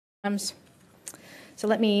So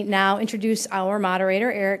let me now introduce our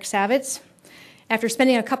moderator, Eric Savitz. After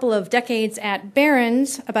spending a couple of decades at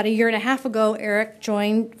Barron's, about a year and a half ago, Eric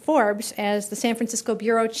joined Forbes as the San Francisco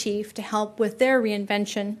bureau chief to help with their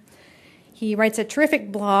reinvention. He writes a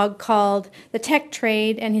terrific blog called The Tech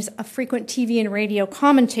Trade, and he's a frequent TV and radio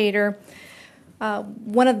commentator.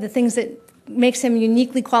 One of the things that makes him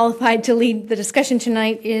uniquely qualified to lead the discussion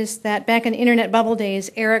tonight is that back in internet bubble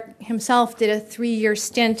days, Eric himself did a 3-year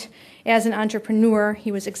stint as an entrepreneur.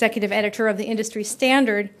 He was executive editor of the industry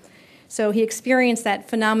standard, so he experienced that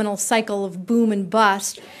phenomenal cycle of boom and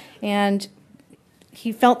bust, and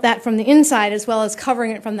he felt that from the inside as well as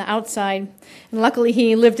covering it from the outside. And luckily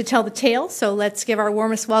he lived to tell the tale, so let's give our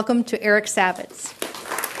warmest welcome to Eric Savitz.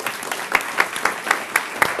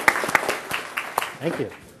 Thank you.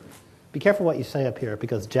 Be careful what you say up here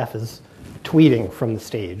because Jeff is tweeting from the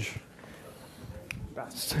stage.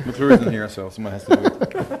 McClure isn't here, so someone has to do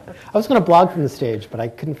it. I was going to blog from the stage, but I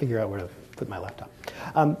couldn't figure out where to put my laptop.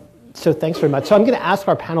 So thanks very much. So I'm going to ask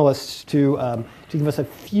our panelists to give us a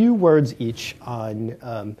few words each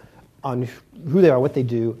on who they are, what they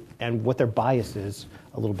do, and what their bias is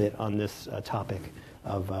a little bit on this topic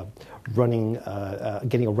of getting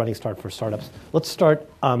a running start for startups. Let's start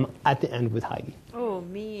at the end with Heidi. Oh,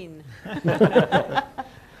 mean.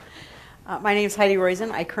 My name is Heidi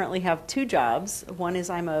Roizen. I currently have 2 jobs. One is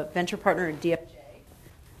I'm a venture partner at DFJ.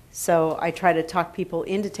 So I try to talk people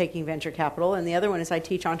into taking venture capital. And the other one is I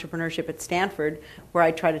teach entrepreneurship at Stanford, where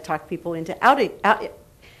I try to talk people I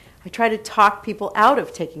try to talk people out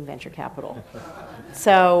of taking venture capital.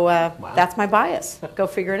 So wow. That's my bias. Go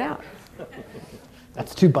figure it out.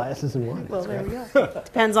 That's 2 biases in one. Well, there we go.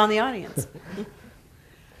 Depends on the audience.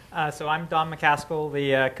 So I'm Don MacAskill,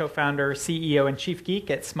 the co-founder, CEO, and chief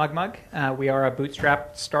geek at SmugMug. We are a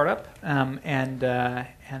bootstrapped startup, and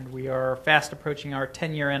we are fast approaching our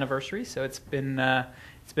 10-year anniversary. So it's been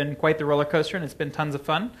quite the roller coaster, and it's been tons of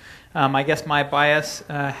fun. I guess my bias,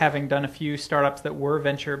 having done a few startups that were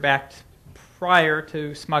venture-backed prior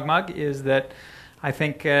to SmugMug, is that I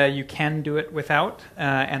think you can do it without,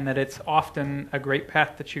 and that it's often a great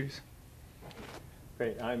path to choose.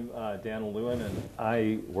 Great. I'm Dan Lewin, and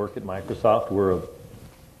I work at Microsoft. We're a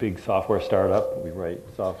big software startup. We write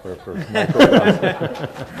software for Microsoft.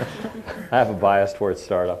 I have a bias towards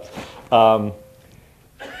startups. I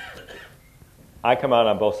come out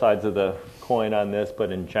on both sides of the coin on this,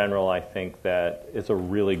 but in general, I think that it's a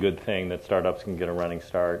really good thing that startups can get a running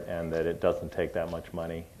start and that it doesn't take that much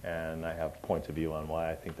money. And I have points of view on why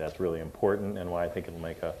I think that's really important and why I think it'll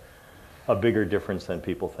make a bigger difference than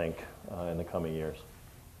people think in the coming years.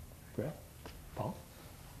 Great. Paul?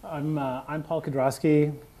 I'm Paul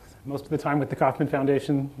Kedrosky, most of the time with the Kauffman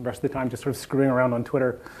Foundation, the rest of the time just sort of screwing around on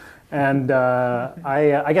Twitter. And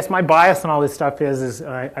I guess my bias on all this stuff is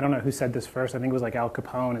I don't know who said this first, I think it was like Al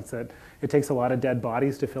Capone, it's that it takes a lot of dead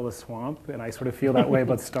bodies to fill a swamp, and I sort of feel that way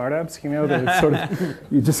about startups, you know, that it's sort of,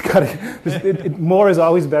 you just gotta, more is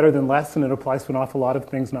always better than less, and it applies to an awful lot of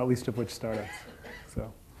things, not least of which startups.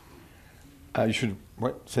 So. You should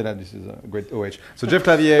say that this is a great OH. So Jeff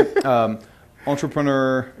Clavier,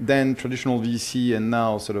 entrepreneur, then traditional VC, and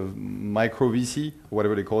now sort of micro VC,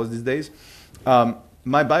 whatever they call it these days.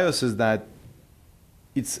 My bias is that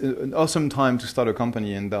it's an awesome time to start a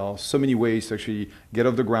company, and there are so many ways to actually get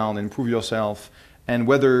off the ground and prove yourself. And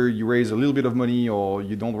whether you raise a little bit of money or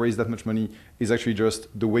you don't raise that much money is actually just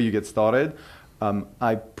the way you get started.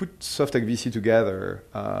 I put SoftTech VC together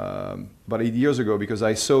about 8 years ago because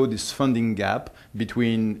I saw this funding gap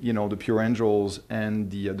between the pure angels and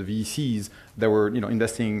the VCs that were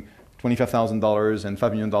investing $25,000 and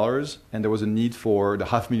 $5 million, and there was a need for the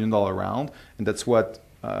 $500,000 round, and that's what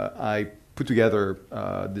I put together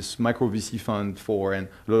this micro VC fund for, and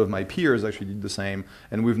a lot of my peers actually did the same,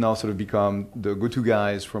 and we've now sort of become the go-to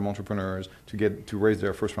guys from entrepreneurs to raise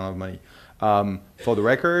their first round of money. For the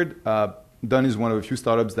record, Don is one of a few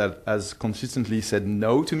startups that has consistently said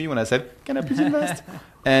no to me when I said, "Can I please invest?"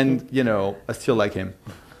 And I still like him.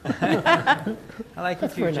 I like you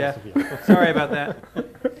too, Jeff. Sorry about that.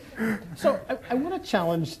 So I want to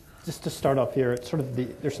challenge, just to start off here, it's sort of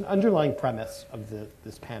there's an underlying premise of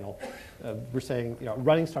this panel. We're saying,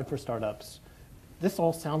 running start for startups. This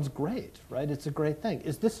all sounds great, right? It's a great thing.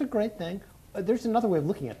 Is this a great thing? There's another way of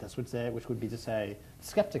looking at this, which would be to say, the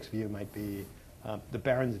skeptic's view might be the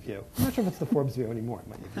Barron's view. I'm not sure if it's the Forbes view anymore. It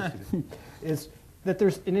might be is that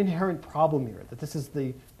there's an inherent problem here, that this is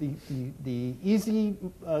the easy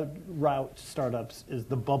route to startups is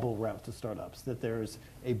the bubble route to startups, that there's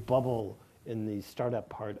a bubble in the startup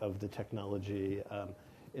part of the technology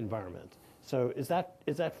environment. So is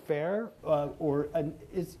that fair, or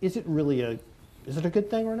is it really Is it a good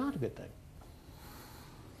thing or not a good thing?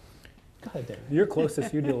 Go ahead, Dan. You're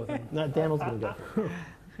closest. You deal with it. No, Daniel's going to go for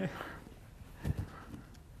it.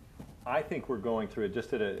 I think we're going through it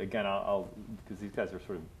just again, because these guys are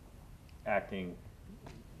sort of acting.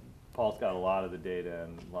 Paul's got a lot of the data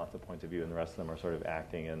and lots of points of view, and the rest of them are sort of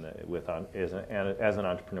acting as an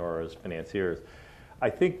entrepreneur or as financiers. I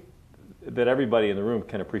think that everybody in the room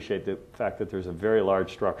can appreciate the fact that there's a very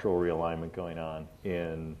large structural realignment going on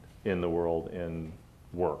in the world, in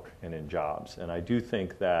work and in jobs. And I do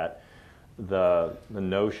think that the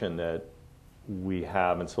notion that we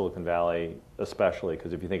have in Silicon Valley, especially,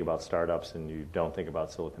 because if you think about startups and you don't think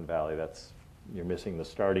about Silicon Valley, you're missing the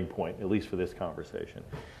starting point, at least for this conversation.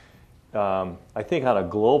 I think on a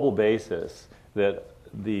global basis that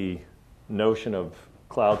the notion of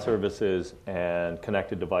cloud services and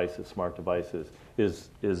connected devices, smart devices,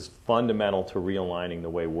 is fundamental to realigning the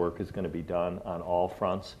way work is going to be done on all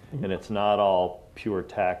fronts. Mm-hmm. And it's not all pure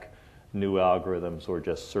tech, new algorithms, or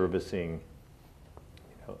just servicing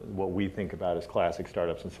what we think about as classic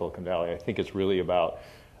startups in Silicon Valley. I think it's really about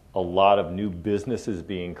a lot of new businesses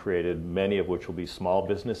being created, many of which will be small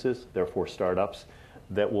businesses, therefore startups,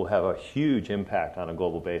 that will have a huge impact on a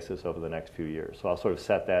global basis over the next few years. So I'll sort of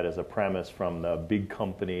set that as a premise from the big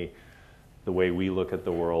company, the way we look at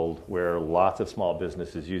the world, where lots of small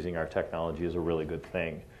businesses using our technology is a really good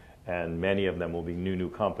thing. And many of them will be new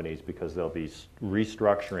companies because they'll be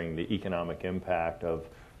restructuring the economic impact of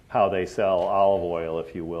how they sell olive oil,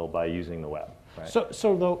 if you will, by using the web. Right?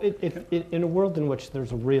 So though, in a world in which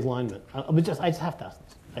there's a realignment, I just have to ask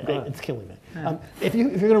this. It's killing me. Yeah. If you're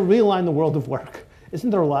going to realign the world of work, isn't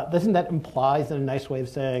there a lot? Doesn't that imply, in a nice way of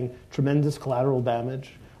saying, tremendous collateral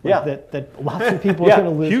damage? Like yeah. That lots of people are going to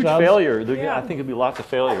lose huge jobs? failure. I think there'll be lots of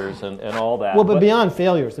failures and all that. Well, but beyond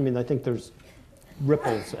failures, I mean, I think there's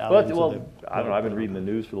ripples out into the... I don't know. I've been reading the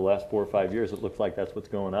news for the last 4 or 5 years. It looks like that's what's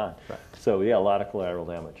going on. Right. So yeah, a lot of collateral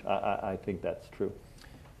damage. I think that's true.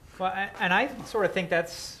 Well, and I sort of think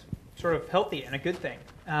that's sort of healthy and a good thing.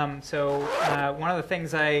 One of the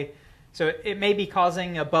things so it may be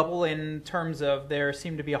causing a bubble in terms of there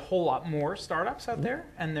seem to be a whole lot more startups out there,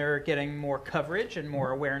 and they're getting more coverage and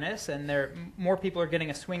more awareness, and more people are getting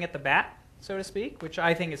a swing at the bat, so to speak, which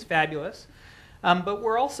I think is fabulous. But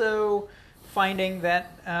we're also finding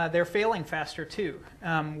that they're failing faster too,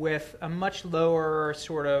 with a much lower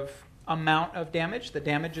sort of amount of damage. The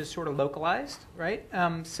damage is sort of localized, right?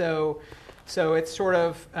 So it's sort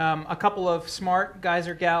of a couple of smart guys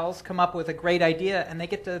or gals come up with a great idea, and they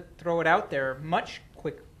get to throw it out there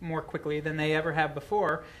more quickly than they ever have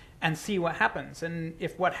before, and see what happens. And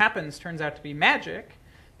if what happens turns out to be magic,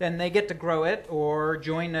 then they get to grow it or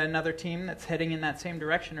join another team that's heading in that same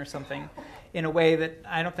direction or something in a way that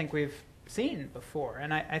I don't think we've seen before.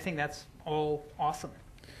 And I think that's all awesome.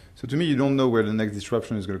 So to me, you don't know where the next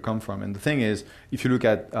disruption is going to come from. And the thing is, if you look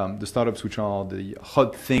at the startups which are the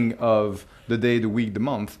hot thing of the day, the week, the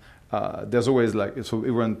month, there's always so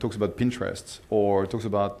everyone talks about Pinterest or talks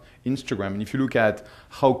about Instagram. And if you look at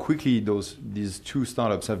how quickly these two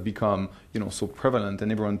startups have become, so prevalent,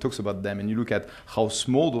 and everyone talks about them, and you look at how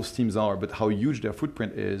small those teams are, but how huge their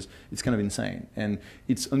footprint is, it's kind of insane. And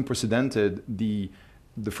it's unprecedented,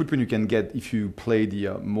 the footprint you can get if you play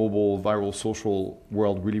the mobile, viral, social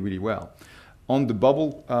world really, really well. On the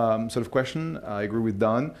bubble sort of question, I agree with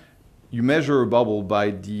Don. You measure a bubble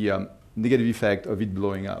by the negative effect of it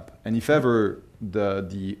blowing up. And if ever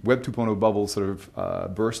the Web 2.0 bubble sort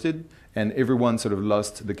of bursted and everyone sort of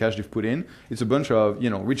lost the cash they've put in, it's a bunch of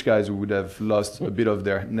rich guys who would have lost a bit of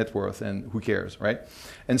their net worth, and who cares, right?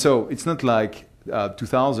 And so it's not like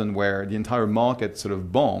 2000 where the entire market sort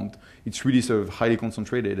of bombed. It's really sort of highly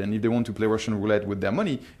concentrated, and if they want to play Russian roulette with their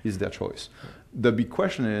money, it's their choice. The big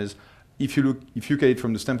question is, if you look at it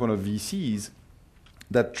from the standpoint of VCs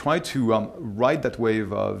that try to ride that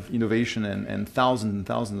wave of innovation and thousands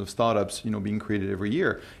of startups being created every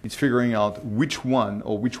year, it's figuring out which one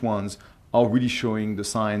or which ones are really showing the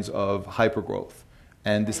signs of hypergrowth.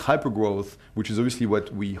 And this hypergrowth, which is obviously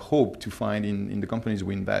what we hope to find in the companies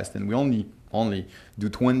we invest, and we only do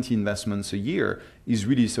 20 investments a year, is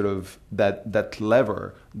really sort of that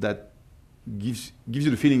lever that gives you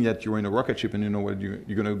the feeling that you're in a rocket ship and you know where you're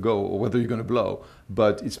going to go or whether you're going to blow.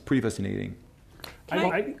 But it's pretty fascinating.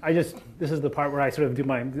 This is the part where I sort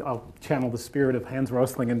of I'll channel the spirit of Hans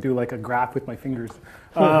Rosling and do like a graph with my fingers.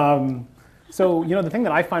 So the thing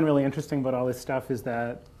that I find really interesting about all this stuff is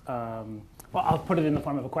that, well, I'll put it in the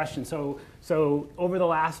form of a question. So over the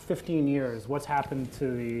last 15 years, what's happened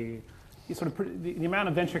to the amount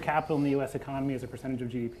of venture capital in the U.S. economy as a percentage of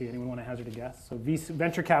GDP. Anyone want to hazard a guess? So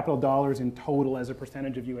venture capital dollars in total as a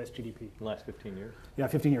percentage of U.S. GDP. In the last 15 years? Yeah,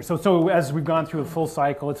 15 years. So as we've gone through a full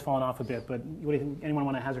cycle, it's fallen off a bit. But what do you think? Anyone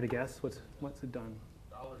want to hazard a guess? What's it done?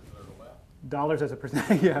 Dollars as a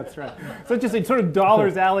percentage. Yeah, that's right. So it's just it's sort of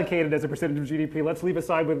dollars allocated as a percentage of GDP. Let's leave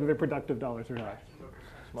aside whether they're productive dollars or not.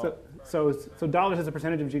 So dollars as a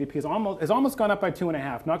percentage of GDP has almost gone up by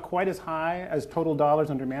 2.5. Not quite as high as total dollars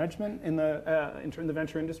under management in the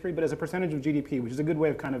venture industry, but as a percentage of GDP, which is a good way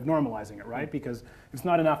of kind of normalizing it, right? Because it's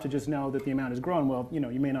not enough to just know that the amount has grown. Well,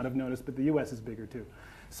 you may not have noticed, but the U.S. is bigger too.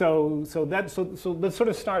 So let's sort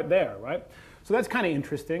of start there, right? So that's kind of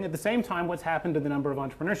interesting. At the same time, what's happened to the number of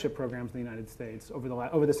entrepreneurship programs in the United States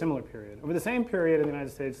over the similar period? Over the same period in the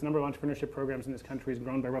United States, the number of entrepreneurship programs in this country has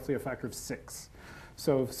grown by roughly a factor of 6.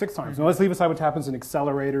 So 6 times. Now let's leave aside what happens in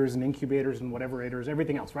accelerators and incubators and whateverators,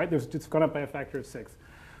 everything else, right? It's gone up by a factor of 6.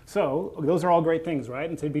 So those are all great things, right?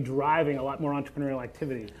 And so it'd be driving a lot more entrepreneurial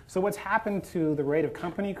activity. So what's happened to the rate of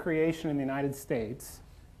company creation in the United States,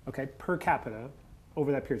 okay, per capita,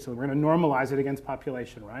 over that period? So we're going to normalize it against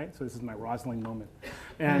population, right? So this is my Roizen moment.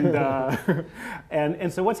 And,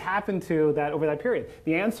 and so what's happened to that over that period?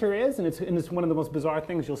 The answer is, and it's one of the most bizarre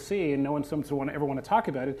things you'll see, and no one seems to ever want to talk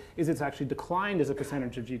about it, is it's actually declined as a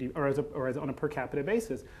percentage of GDP, or as on a per capita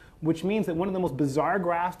basis, which means that one of the most bizarre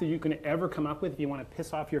graphs that you can ever come up with if you want to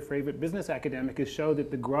piss off your favorite business academic is show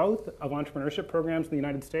that the growth of entrepreneurship programs in the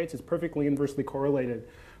United States is perfectly inversely correlated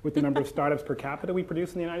with the number of startups per capita we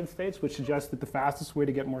produce in the United States, which suggests that the fastest way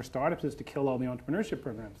to get more startups is to kill all the entrepreneurship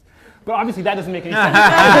programs. But obviously that doesn't make any sense.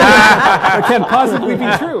 That can't possibly be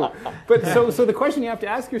true. But so the question you have to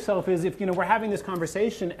ask yourself is, if we're having this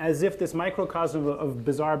conversation as if this microcosm of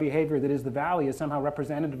bizarre behavior that is the Valley is somehow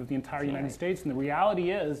representative of the entire United States, and the reality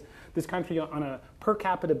is this country on a per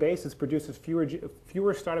capita basis produces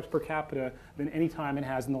fewer startups per capita than any time it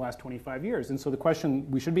has in the last 25 years. And so the question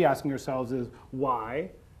we should be asking ourselves is, why?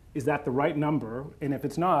 Is that the right number? And if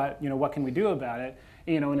it's not, what can we do about it?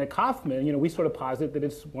 And at Kauffman, we sort of posit that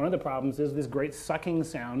it's one of the problems is this great sucking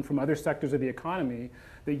sound from other sectors of the economy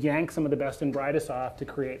that yank some of the best and brightest off to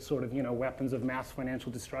create sort of weapons of mass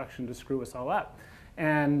financial destruction to screw us all up.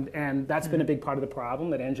 And that's been a big part of the problem,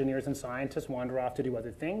 that engineers and scientists wander off to do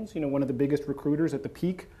other things. One of the biggest recruiters at the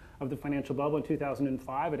peak of the financial bubble in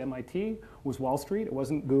 2005 at MIT was Wall Street. It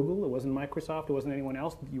wasn't Google, it wasn't Microsoft, it wasn't anyone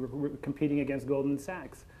else. You were competing against Goldman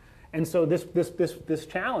Sachs. And so this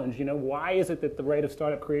challenge, why is it that the rate of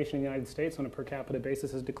startup creation in the United States on a per capita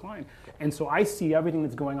basis has declined? And so I see everything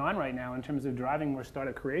that's going on right now in terms of driving more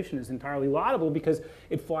startup creation is entirely laudable, because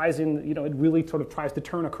it flies in, it really sort of tries to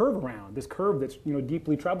turn a curve around, this curve that's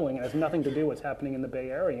deeply troubling and has nothing to do with what's happening in the Bay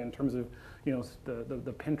Area in terms of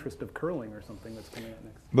the Pinterest of curling or something that's coming out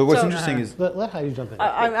next. But what's interesting is let Heidi jump in.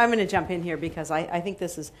 I'm going to jump in here because I think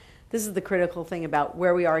this is the critical thing about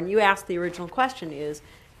where we are. And you asked the original question is,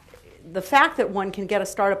 the fact that one can get a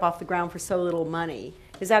startup off the ground for so little money,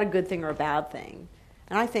 is that a good thing or a bad thing?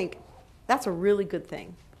 And I think that's a really good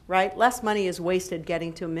thing, right? Less money is wasted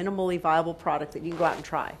getting to a minimally viable product that you can go out and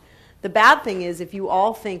try. The bad thing is if you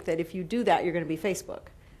all think that if you do that, you're going to be Facebook,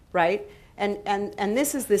 right? And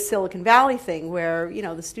this is this Silicon Valley thing where,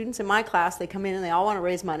 the students in my class, they come in and they all want to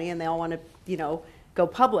raise money and they all want to, go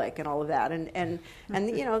public and all of that. And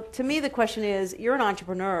to me, the question is, you're an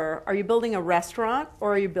entrepreneur. Are you building a restaurant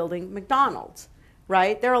or are you building McDonald's,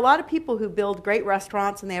 right? There are a lot of people who build great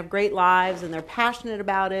restaurants and they have great lives and they're passionate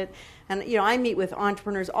about it. And, I meet with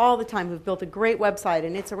entrepreneurs all the time who've built a great website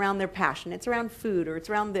and it's around their passion. It's around food, or it's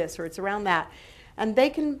around this, or it's around that. And they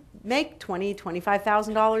can make $20,000,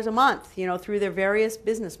 $25,000 a month, through their various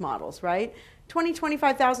business models, right? $20,000,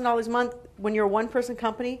 $25,000 a month when you're a one-person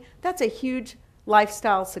company, that's a huge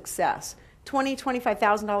lifestyle success. $20,000,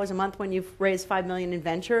 $25,000 a month when you've raised $5 million in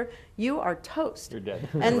venture, you are toast. You're dead.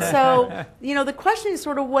 And so, the question is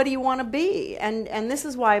sort of, what do you want to be? And this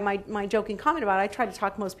is why my joking comment about it, I try to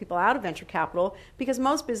talk most people out of venture capital, because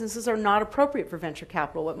most businesses are not appropriate for venture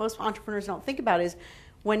capital. What most entrepreneurs don't think about is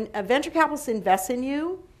when a venture capitalist invests in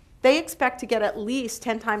you, they expect to get at least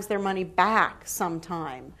 10 times their money back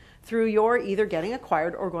sometime through your either getting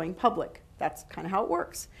acquired or going public. That's kind of how it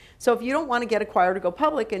works. So if you don't want to get acquired or go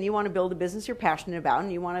public and you want to build a business you're passionate about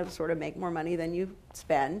and you want to sort of make more money than you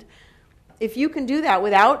spend, if you can do that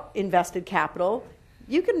without invested capital,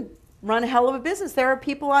 you can run a hell of a business. There are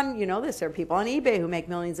people on, there are people on eBay who make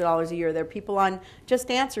millions of dollars a year. There are people on Just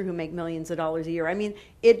Answer who make millions of dollars a year. I mean,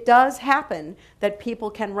 it does happen that people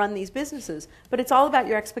can run these businesses, but it's all about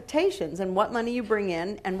your expectations and what money you bring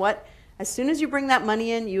in, and as soon as you bring that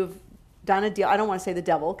money in, you've done a deal. I don't want to say the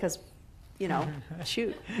devil, because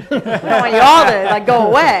shoot, I don't want you all to like go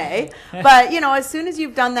away. But as soon as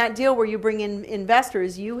you've done that deal where you bring in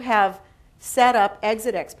investors, you have set up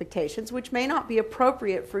exit expectations, which may not be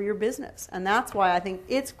appropriate for your business. And that's why I think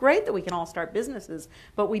it's great that we can all start businesses,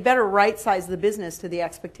 but we better right-size the business to the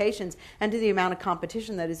expectations and to the amount of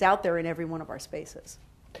competition that is out there in every one of our spaces.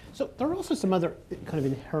 So there are also some other kind of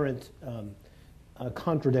inherent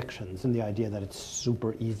contradictions in the idea that it's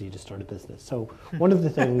super easy to start a business. So one of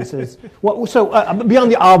the things is,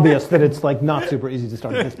 beyond the obvious that it's like not super easy to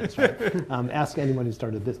start a business, right? Ask anyone who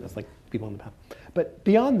started a business, like people in the panel. But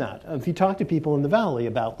beyond that, if you talk to people in the Valley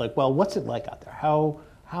about like, well, what's it like out there?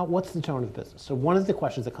 What's the tone of business? So one of the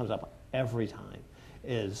questions that comes up every time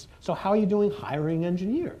is, so how are you doing hiring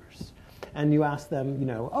engineers? And you ask them,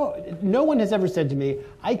 no one has ever said to me,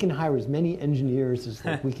 I can hire as many engineers as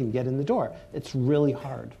we can get in the door. It's really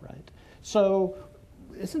hard, right? So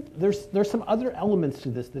there's some other elements to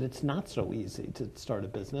this that it's not so easy to start a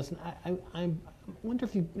business. And I wonder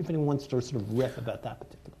if anyone wants to sort of riff about that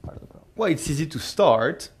particular part of the problem. Well, it's easy to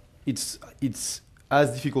start. It's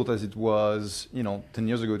as difficult as it was, 10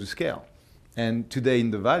 years ago to scale. And today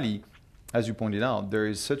in the Valley, as you pointed out, there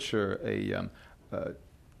is such a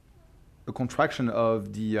contraction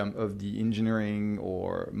of the engineering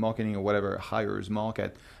or marketing or whatever hires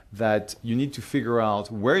market, that you need to figure out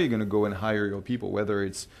where you're going to go and hire your people, whether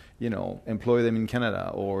it's employ them in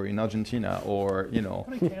Canada or in Argentina or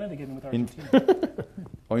What did Canada give them with Argentina?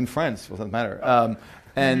 or in France, for that matter.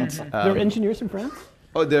 There are engineers in France?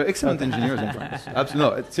 Oh, they're excellent engineers in France.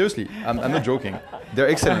 Absolutely, no, seriously, I'm not joking. They're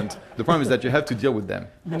excellent. The problem is that you have to deal with them.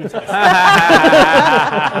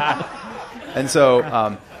 And so,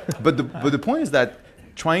 but the point is that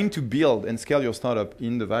trying to build and scale your startup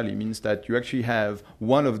in the Valley means that you actually have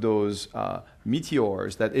one of those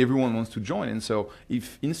meteors that everyone wants to join. And so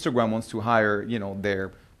if Instagram wants to hire,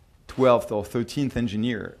 their 12th or 13th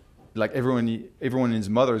engineer, like everyone and his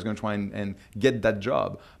mother is going to try and get that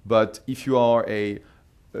job. But if you are a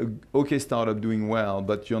okay startup doing well,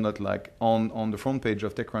 but you're not like on the front page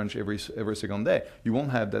of TechCrunch every second day, you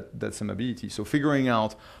won't have that same ability. So figuring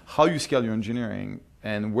out how you scale your engineering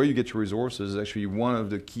and where you get your resources is actually one of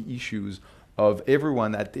the key issues of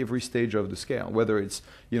everyone at every stage of the scale, whether it's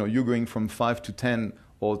you're going from 5 to 10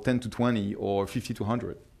 or 10 to 20 or 50 to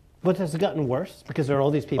 100. But has it gotten worse? Because there are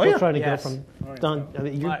all these people trying to go from done. I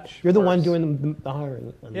mean, you're the one doing the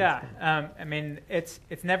hiring. Yeah, I mean, it's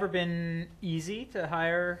never been easy to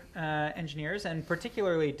hire engineers, and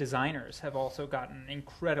particularly designers have also gotten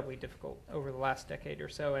incredibly difficult over the last decade or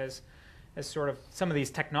so. As sort of some of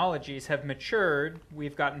these technologies have matured,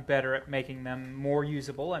 we've gotten better at making them more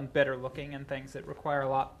usable and better looking and things that require a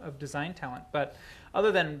lot of design talent. But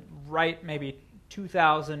other than maybe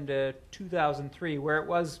 2000 to 2003, where it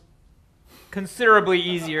was considerably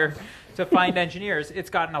easier to find engineers, it's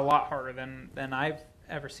gotten a lot harder than I've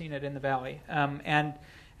ever seen it in the Valley. And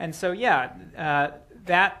so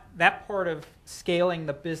that part of scaling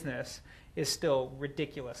the business is still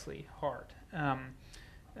ridiculously hard.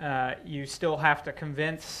 You still have to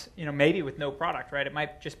convince, maybe with no product, right? It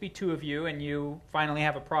might just be two of you, and you finally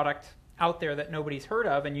have a product out there that nobody's heard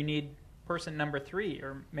of, and you need person number 3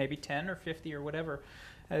 or maybe 10 or 50 or whatever.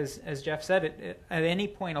 As Jeff said, at any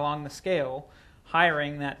point along the scale,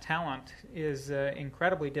 hiring that talent is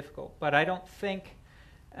incredibly difficult. But I don't think,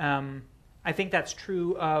 I think that's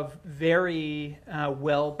true of very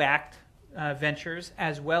well-backed ventures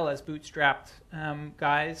as well as bootstrapped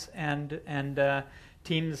guys and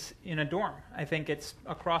teams in a dorm. I think it's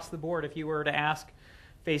across the board. If you were to ask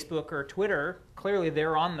Facebook or Twitter, clearly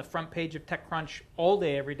they're on the front page of TechCrunch all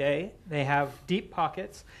day, every day. They have deep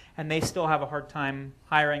pockets, and they still have a hard time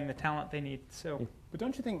hiring the talent they need. So, but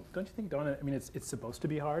don't you think, Don? I mean, it's supposed to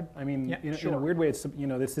be hard. I mean, sure. In a weird way, it's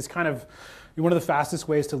this kind of one of the fastest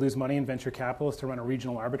ways to lose money in venture capital is to run a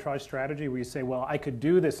regional arbitrage strategy where you say, well, I could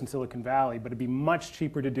do this in Silicon Valley, but it'd be much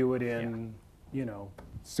cheaper to do it in,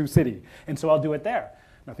 Sioux City, and so I'll do it there.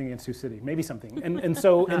 Nothing against Sioux City, maybe something. And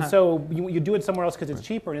so you do it somewhere else because it's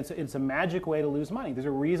cheaper, and it's a magic way to lose money. There's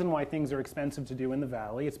a reason why things are expensive to do in the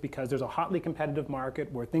Valley. It's because there's a hotly competitive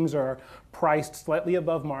market where things are priced slightly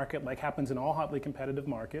above market, like happens in all hotly competitive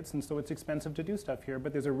markets, and so it's expensive to do stuff here,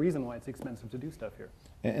 but there's a reason why it's expensive to do stuff here.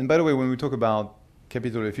 And by the way, when we talk about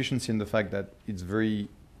capital efficiency and the fact that it's very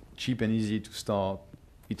cheap and easy to start,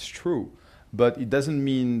 it's true. But it doesn't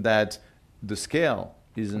mean that the scale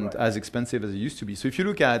isn't as expensive as it used to be. So if you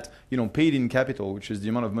look at paid in capital, which is the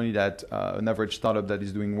amount of money that an average startup that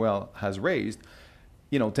is doing well has raised,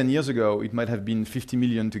 10 years ago, it might have been 50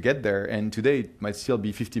 million to get there, and today it might still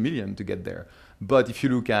be 50 million to get there. But if you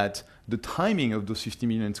look at the timing of those 50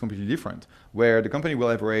 million, it's completely different, where the company will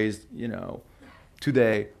have raised,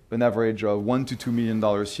 today, an average of $1 to $2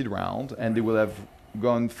 million seed round, and they will have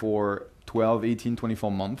gone for 12, 18,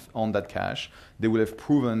 24 months on that cash. They will have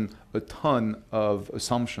proven a ton of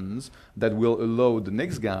assumptions that will allow the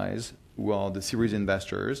next guys, who are the series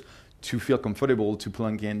investors, to feel comfortable to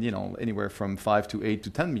plunk in, anywhere from $5 to $8 to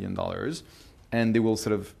 $10 million, and they will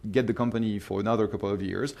sort of get the company for another couple of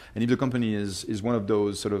years. And if the company is one of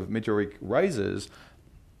those sort of meteoric rises,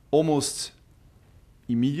 almost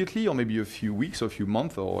immediately, or maybe a few weeks or a few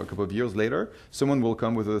months or a couple of years later, someone will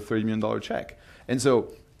come with a $30 million check. And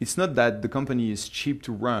so it's not that the company is cheap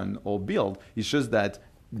to run or build, it's just that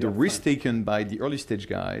the risk taken by the early stage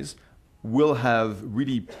guys will have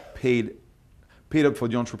really paid up for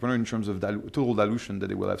the entrepreneur in terms of total dilution that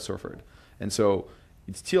they will have suffered. And so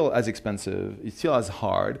it's still as expensive, it's still as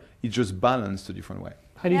hard, it's just balanced a different way.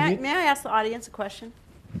 May I ask the audience a question?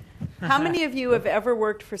 How many of you have ever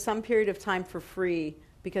worked for some period of time for free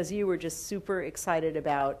because you were just super excited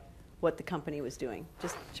about what the company was doing?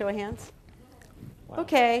 Just show of hands. Wow.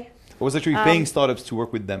 Okay. I was actually paying startups to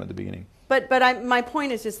work with them at the beginning. But my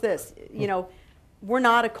point is just this, we're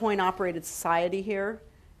not a coin-operated society here.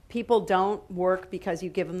 People don't work because you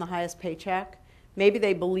give them the highest paycheck. Maybe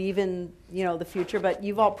they believe in the future, but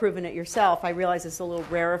you've all proven it yourself. I realize it's a little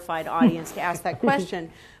rarefied audience to ask that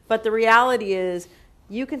question, but the reality is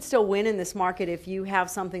you can still win in this market if you have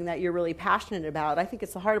something that you're really passionate about. I think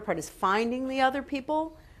it's the harder part is finding the other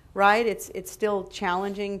people, right? It's still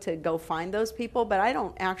challenging to go find those people, but I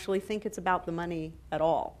don't actually think it's about the money at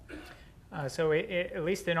all. So at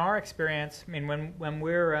least in our experience, I mean, when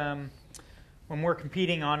we're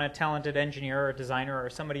competing on a talented engineer or designer or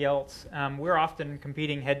somebody else, we're often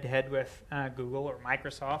competing head-to-head with Google or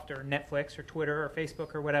Microsoft or Netflix or Twitter or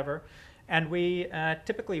Facebook or whatever, and we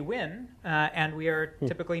typically win, and we are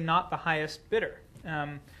typically not the highest bidder.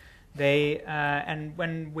 And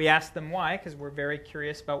when we ask them why, because we're very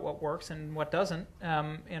curious about what works and what doesn't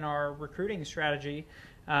in our recruiting strategy,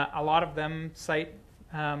 a lot of them cite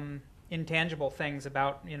intangible things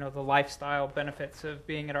about the lifestyle benefits of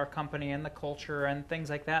being at our company and the culture and things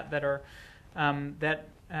like that are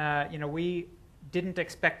we didn't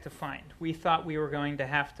expect to find. We thought we were going to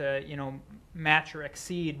have to match or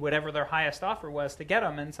exceed whatever their highest offer was to get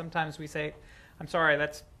them, and sometimes we say, I'm sorry,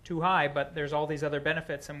 that's too high, but there's all these other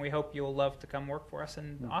benefits and we hope you'll love to come work for us,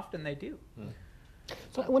 and often they do.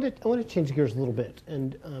 So I want to change gears a little bit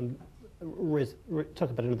and talk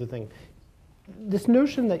about another thing. This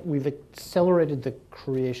notion that we've accelerated the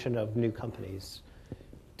creation of new companies,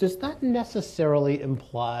 does that necessarily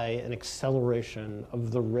imply an acceleration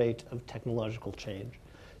of the rate of technological change?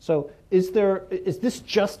 So is this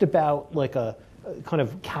just about like a kind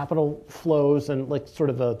of capital flows and like sort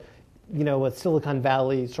of a Silicon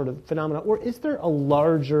Valley sort of phenomenon, or is there a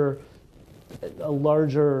larger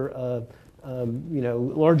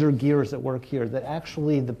gears at work here that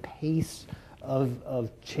actually the pace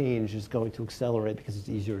of change is going to accelerate because it's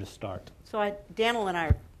easier to start? So Daniel and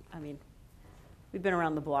I we've been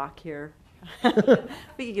around the block here.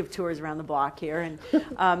 We could give tours around the block here,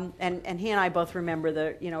 and he and I both remember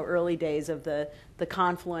the early days of the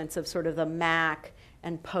confluence of sort of the Mac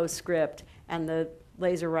and PostScript and the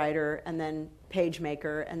laser writer and then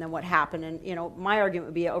PageMaker and then what happened. And my argument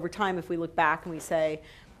would be over time, if we look back and we say,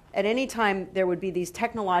 at any time there would be these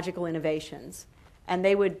technological innovations, and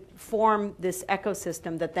they would form this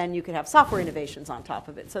ecosystem that then you could have software innovations on top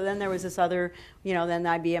of it. So then there was this other, then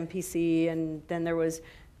IBM PC, and then there was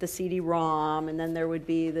the CD-ROM, and then there would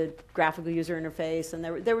be the graphical user interface, and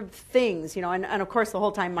there were things, and of course the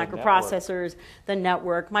whole time microprocessors, the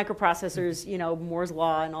network, microprocessors, Moore's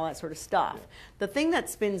Law and all that sort of stuff. The thing that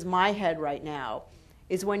spins my head right now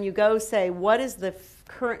is when you go say, what is the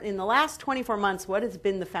current, in the last 24 months, what has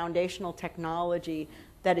been the foundational technology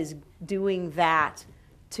that is doing that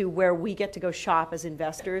to where we get to go shop as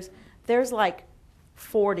investors? There's like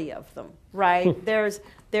 40 of them, right? There's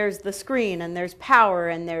the screen, and there's power,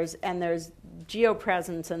 and there's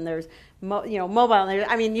geopresence, and there's mobile.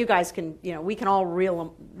 And you guys can we can all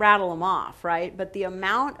rattle them off, right? But the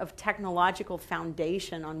amount of technological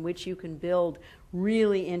foundation on which you can build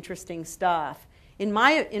really interesting stuff, in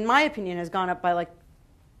my opinion, has gone up by like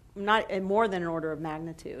more than an order of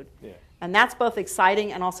magnitude. Yeah. And that's both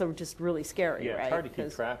exciting and also just really scary, right? Yeah, it's hard to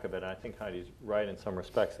keep track of it. I think Heidi's right in some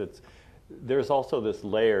respects. There's also this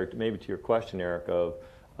layer, maybe to your question, Eric,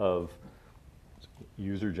 of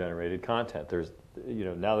user-generated content. There's,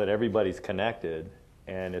 now that everybody's connected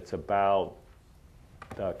and it's about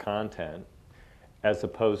content, as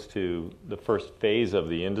opposed to the first phase of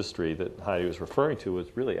the industry that Heidi was referring to,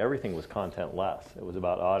 was really everything was content-less. It was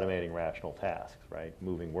about automating rational tasks, right?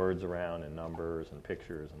 Moving words around and numbers and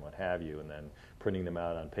pictures and what have you, and then printing them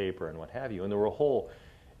out on paper and what have you. And there were whole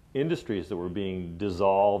industries that were being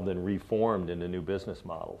dissolved and reformed into new business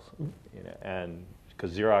models. You know, and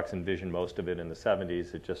because Xerox envisioned most of it in the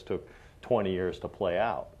 70s, it just took 20 years to play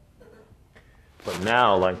out. But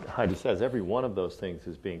now, like Heidi says, every one of those things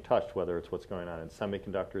is being touched, whether it's what's going on in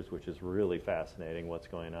semiconductors, which is really fascinating, what's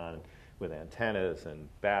going on with antennas and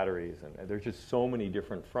batteries, and there's just so many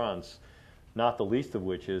different fronts, not the least of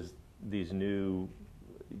which is these new,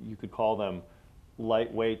 you could call them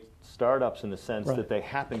lightweight startups in the sense that they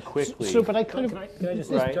happen quickly. So, but I kind Can I just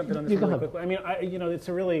jump in on this really quickly? I mean, it's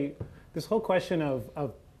a really, this whole question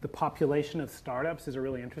of the population of startups is a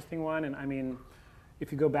really interesting one, and I mean,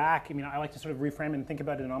 if you go back, I mean, I like to sort of reframe and think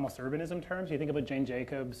about it in almost urbanism terms. You think about Jane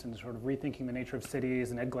Jacobs and sort of rethinking the nature of cities,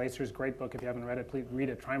 and Ed Glaeser's great book, if you haven't read it, please read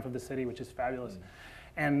it, Triumph of the City, which is fabulous.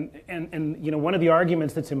 And you know, one of the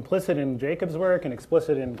arguments that's implicit in Jacobs' work and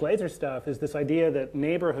explicit in Glaeser's stuff is this idea that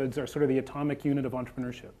neighborhoods are sort of the atomic unit of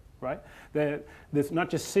entrepreneurship, right? That this not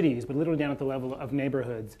just cities, but literally down at the level of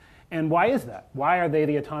neighborhoods. And why is that? Why are they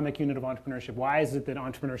the atomic unit of entrepreneurship? Why is it that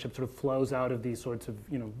entrepreneurship sort of flows out of these sorts of,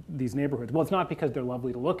 you know, these neighborhoods? Well, it's not because they're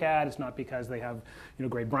lovely to look at. It's not because they have, you know,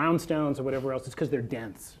 great brownstones or whatever else. It's because they're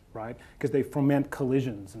dense, right? Because they foment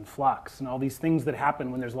collisions and flux and all these things that happen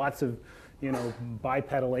when there's lots of, you know,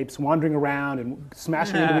 bipedal apes wandering around and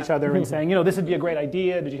smashing into each other and saying, you know, this would be a great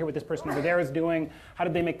idea. Did you hear what this person over there is doing? How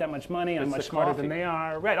did they make that much money? I'm much smarter than they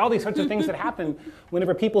are. Right, all these sorts of things that happen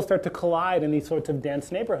whenever people start to collide in these sorts of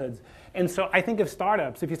dense neighborhoods. And so I think of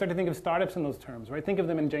startups, if you start to think of startups in those terms, right? Think of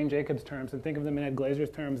them in Jane Jacobs' terms and think of them in Ed Glaeser's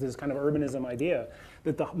terms, this kind of urbanism idea,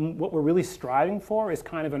 that what we're really striving for is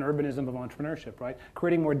kind of an urbanism of entrepreneurship, right?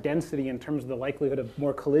 Creating more density in terms of the likelihood of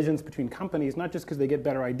more collisions between companies, not just because they get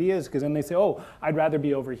better ideas, because then they say, oh, I'd rather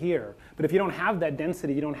be over here. But if you don't have that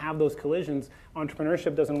density, you don't have those collisions,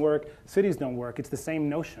 entrepreneurship doesn't work, cities don't work. It's the same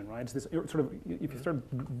notion, right? It's this sort of, if you start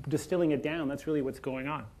distilling it down, that's really what's going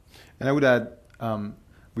on. And I would add,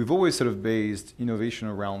 we've always sort of based innovation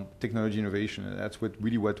around technology innovation, and that's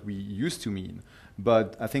really what we used to mean.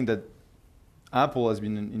 But I think that Apple has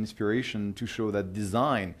been an inspiration to show that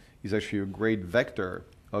design is actually a great vector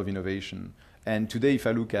of innovation. And today, if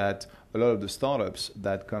I look at a lot of the startups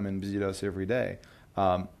that come and visit us every day,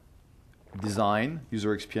 design,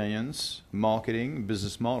 user experience, marketing,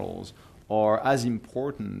 business models are as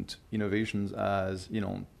important innovations as, you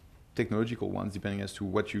know, technological ones, depending as to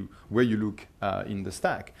where you look in the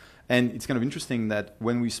stack. And it's kind of interesting that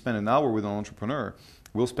when we spend an hour with an entrepreneur,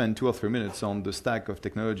 we'll spend 2 or 3 minutes on the stack of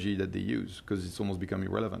technology that they use, because it's almost become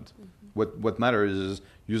irrelevant. Mm-hmm. What matters is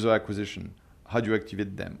user acquisition. How do you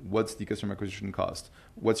activate them? What's the customer acquisition cost?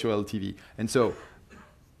 What's your LTV? And so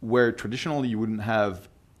where traditionally you wouldn't have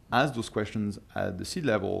asked those questions at the seed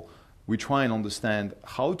level, we try and understand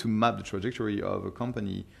how to map the trajectory of a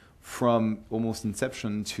company from almost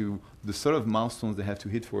inception to the sort of milestones they have to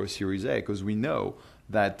hit for a Series A, because we know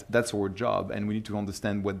that that's our job and we need to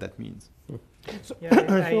understand what that means. So, Yeah,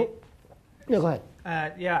 go ahead.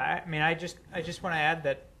 I mean, I just want to add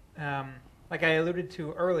that, like I alluded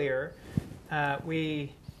to earlier,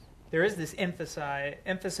 there is this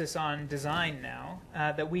emphasis on design now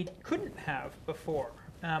that we couldn't have before,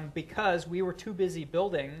 because we were too busy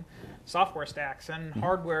building software stacks and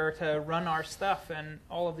hardware to run our stuff and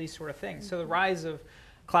all of these sort of things. So the rise of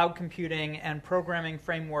cloud computing and programming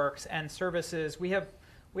frameworks and services, we have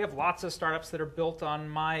lots of startups that are built on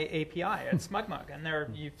my API at SmugMug,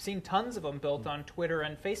 and you've seen tons of them built on Twitter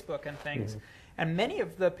and Facebook and things. And many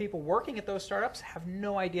of the people working at those startups have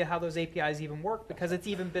no idea how those APIs even work, because it's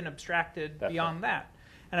even been abstracted beyond that.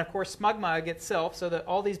 And of course, SmugMug itself, so that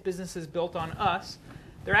all these businesses built on us,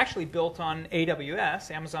 they're actually built on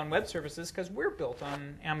AWS, Amazon Web Services, because we're built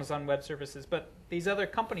on Amazon Web Services. But these other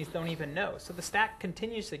companies don't even know. So the stack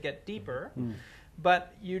continues to get deeper,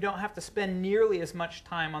 but you don't have to spend nearly as much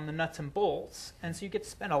time on the nuts and bolts. And so you get to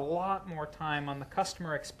spend a lot more time on the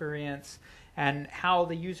customer experience and how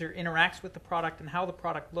the user interacts with the product and how the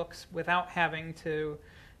product looks, without having to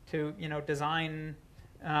design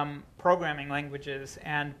programming languages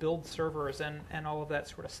and build servers and all of that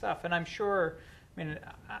sort of stuff. And I'm sure, I mean,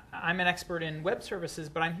 I'm an expert in web services,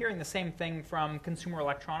 but I'm hearing the same thing from consumer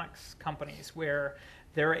electronics companies, where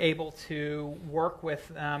they're able to work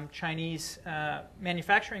with Chinese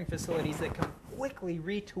manufacturing facilities that can quickly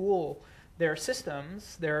retool their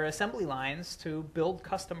systems, their assembly lines, to build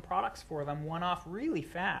custom products for them one-off really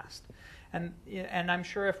fast. And I'm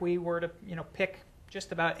sure if we were to pick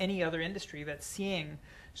just about any other industry that's seeing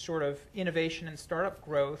sort of innovation and startup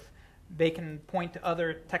growth, they can point to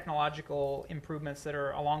other technological improvements that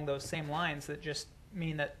are along those same lines that just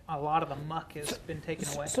mean that a lot of the muck has been taken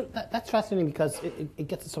away. So that's fascinating because it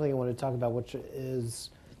gets to something I want to talk about, which is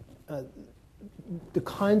the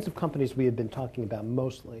kinds of companies we have been talking about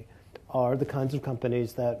mostly are the kinds of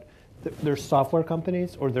companies that they're software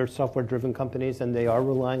companies or they're software-driven companies, and they are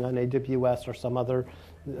relying on AWS or some other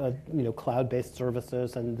cloud-based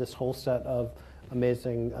services, and this whole set of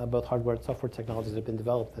amazing both hardware and software technologies have been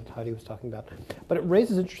developed that Heidi was talking about. But it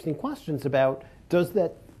raises interesting questions about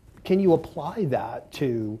can you apply that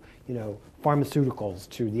to pharmaceuticals,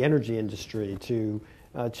 to the energy industry, to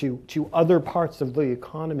other parts of the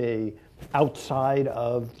economy outside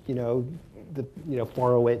of the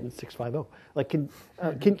 408 and 650? Like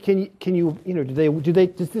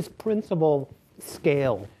does this principle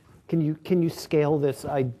scale? Can you scale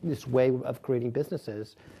this way of creating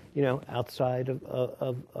businesses outside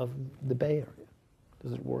of the Bay Area?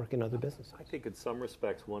 Does it work in other businesses? I think in some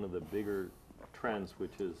respects one of the bigger trends,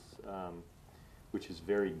 which is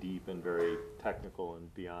very deep and very technical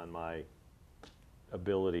and beyond my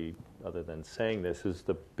ability, other than saying this, is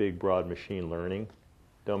the big broad machine learning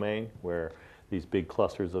domain, where these big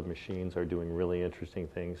clusters of machines are doing really interesting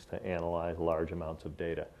things to analyze large amounts of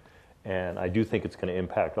data. And I do think it's going to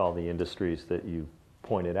impact all the industries that you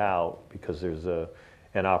pointed out, because there's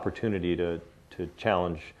an opportunity to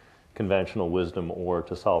challenge conventional wisdom or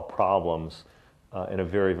to solve problems in a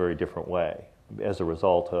very, very different way as a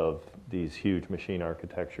result of these huge machine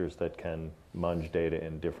architectures that can munge data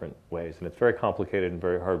in different ways. And it's very complicated and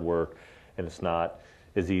very hard work, and it's not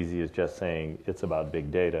as easy as just saying it's about big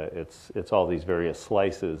data. It's all these various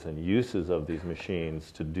slices and uses of these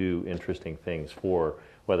machines to do interesting things for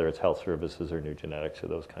whether it's health services or new genetics or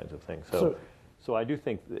those kinds of things. So I do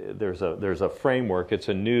think there's a framework. It's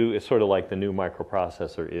sort of like the new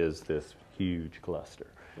microprocessor is this huge cluster.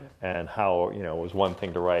 Yeah. And how, it was one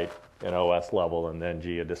thing to write an OS level and then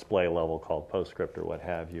a display level called PostScript or what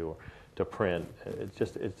have you, or to print. It's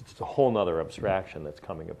just a whole other abstraction that's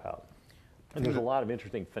coming about. And there's a lot of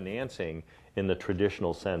interesting financing in the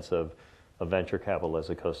traditional sense of venture capital as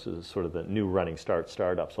opposed to sort of the new running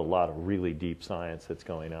startups. A lot of really deep science that's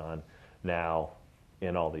going on now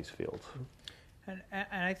in all these fields. And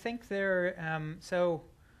I think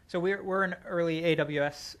so we're an early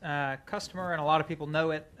AWS customer, and a lot of people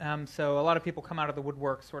know it. So a lot of people come out of the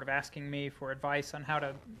woodwork sort of asking me for advice on how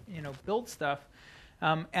to build stuff.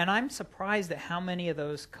 And I'm surprised at how many of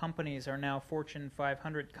those companies are now Fortune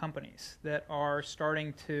 500 companies that are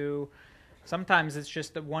starting to, sometimes it's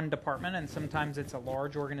just one department and sometimes it's a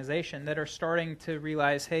large organization that are starting to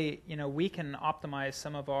realize, hey, we can optimize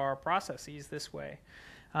some of our processes this way.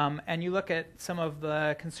 And you look at some of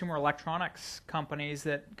the consumer electronics companies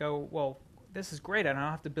that go, well, this is great. I don't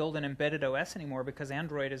have to build an embedded OS anymore because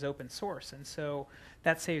Android is open source. And so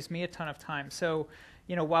that saves me a ton of time. So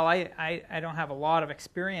while I don't have a lot of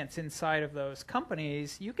experience inside of those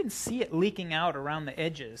companies, you can see it leaking out around the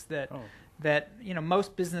edges that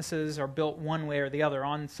most businesses are built one way or the other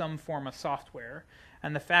on some form of software.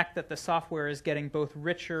 And the fact that the software is getting both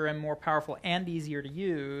richer and more powerful and easier to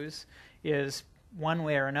use is one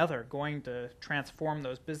way or another going to transform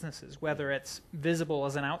those businesses, whether it's visible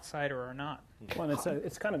as an outsider or not. Well, and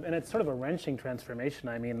it's sort of a wrenching transformation.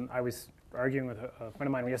 I mean, I was arguing with a friend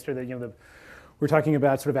of mine yesterday that we're talking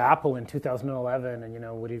about sort of Apple in 2011,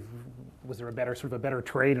 and was there a better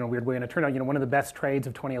trade in a weird way? And it turned out, one of the best trades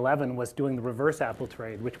of 2011 was doing the reverse Apple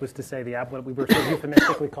trade, which was to say the Apple, we were sort of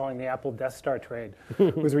euphemistically calling the Apple Death Star trade,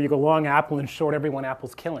 was where you go long Apple and short everyone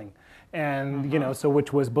Apple's killing. And, so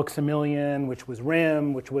which was Books A Million, which was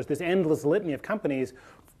RIM, which was this endless litany of companies,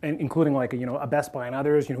 and including like, a Best Buy and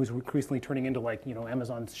others, who's increasingly turning into like,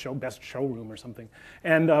 Amazon's best showroom or something.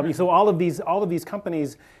 And so all of these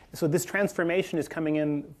companies, so this transformation is coming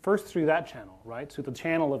in first through that channel, right? So the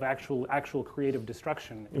channel of actual creative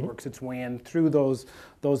destruction. It works its way in through those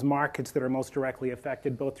markets that are most directly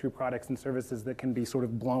affected, both through products and services that can be sort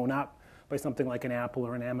of blown up by something like an Apple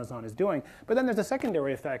or an Amazon is doing. But then there's a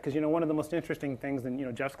secondary effect, because one of the most interesting things,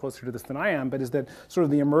 and Jeff's closer to this than I am, but is that sort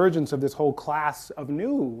of the emergence of this whole class of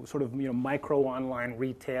new sort of micro online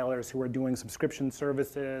retailers who are doing subscription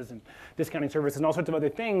services and discounting services and all sorts of other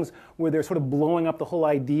things, where they're sort of blowing up the whole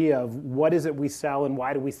idea of what is it we sell and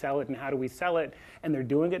why do we sell it and how do we sell it, and they're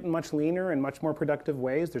doing it in much leaner and much more productive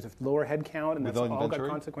ways. There's a lower head count, and that's all got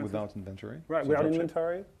consequences. Without inventory. Right, without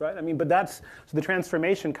inventory, right? I mean, but so the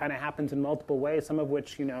transformation kind of happens in multiple ways, some of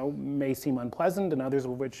which may seem unpleasant, and others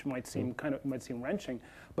of which might seem wrenching.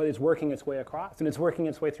 But it's working its way across, and it's working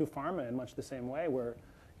its way through pharma in much the same way, where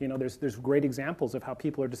You know, there's great examples of how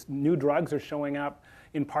people are just, new drugs are showing up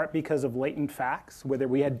in part because of latent facts, whether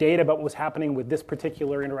we had data about what was happening with this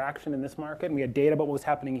particular interaction in this market, and we had data about what was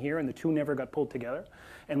happening here, and the two never got pulled together.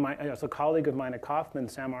 And as a colleague of mine at Kauffman,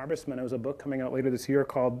 Sam Arbesman, there was a book coming out later this year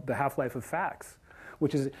called The Half-Life of Facts,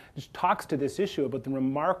 which just talks to this issue about the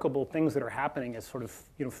remarkable things that are happening as sort of,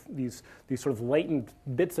 you know, these sort of latent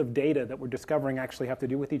bits of data that we're discovering actually have to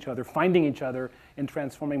do with each other, finding each other, and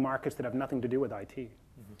transforming markets that have nothing to do with IT.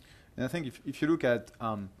 Mm-hmm. And I think if you look at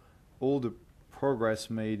all the progress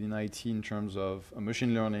made in IT in terms of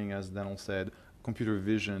machine learning, as Daniel said, computer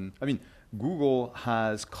vision. I mean, Google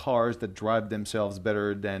has cars that drive themselves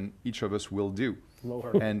better than each of us will do.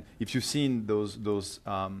 Lower. And if you've seen those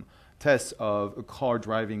tests of a car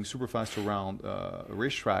driving super fast around a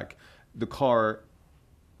racetrack, the car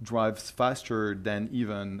drives faster than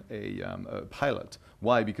even a pilot.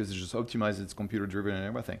 Why? Because it just optimizes, it's computer driven and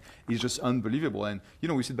everything. It's just unbelievable. And you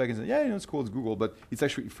know, we sit back and say, yeah, you know, it's cool, it's Google, but it's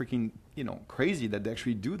actually freaking, you know, crazy that they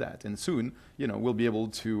actually do that. And soon, you know, we'll be able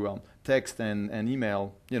to text and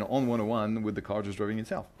email, you know, on 101 with the car just driving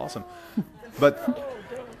itself. Awesome. But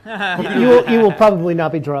you will probably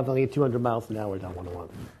not be driving at 200 miles an hour down 101.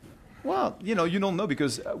 well, you know, you don't know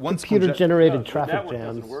because once Computer-generated The traffic network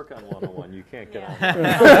jams. doesn't work on 101. You can't get on.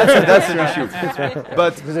 that's an issue.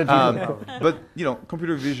 But you know,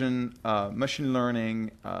 computer vision, machine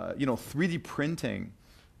learning, you know, 3D printing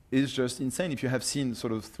is just insane. If you have seen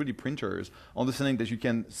sort of 3D printers, understanding that you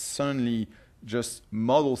can suddenly just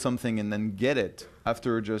model something and then get it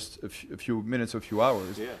after just a few minutes or a few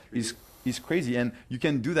hours is crazy. And you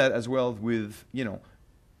can do that as well with, you know,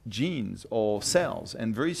 genes or cells.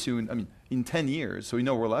 And very soon, I mean, in 10 years, so in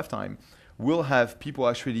our lifetime, we'll have people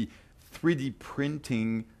actually 3D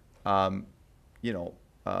printing, you know,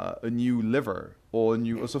 a new liver or a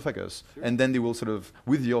new esophagus. Sure. And then they will sort of,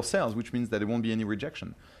 with your cells, which means that there won't be any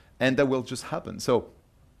rejection. And that will just happen. So,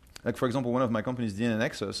 like, for example, one of my companies, DNA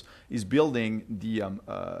Nexus, is building the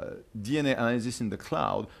DNA analysis in the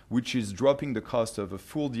cloud, which is dropping the cost of a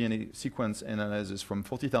full DNA sequence analysis from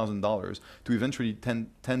 $40,000 to eventually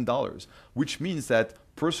 $10, which means that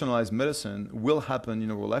personalized medicine will happen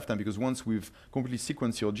in our lifetime, because once we've completely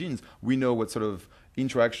sequenced your genes, we know what sort of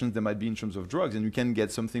interactions there might be in terms of drugs, and you can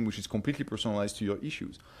get something which is completely personalized to your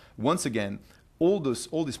issues. Once again, all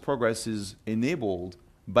this progress is enabled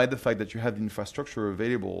by the fact that you have the infrastructure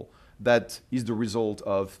available that is the result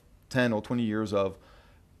of 10 or 20 years of,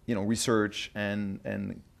 you know, research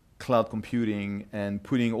and cloud computing and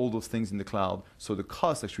putting all those things in the cloud, so the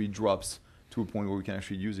cost actually drops to a point where we can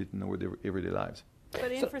actually use it in our everyday lives.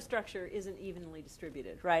 But infrastructure isn't evenly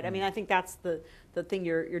distributed, right? I mean, I think that's the thing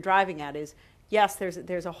you're driving at is, yes,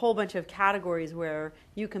 there's a whole bunch of categories where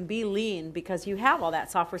you can be lean because you have all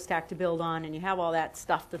that software stack to build on and you have all that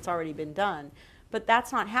stuff that's already been done. But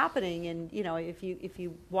that's not happening. And you know, if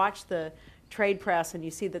you watch the trade press and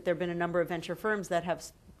you see that there have been a number of venture firms that have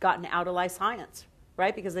gotten out of life science,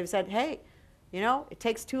 right? Because they've said, hey, you know, it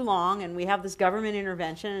takes too long, and we have this government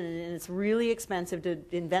intervention, and it's really expensive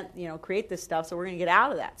to create this stuff, so we're going to get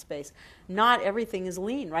out of that space. Not everything is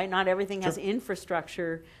lean, right? Not everything has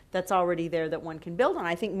infrastructure that's already there that one can build on.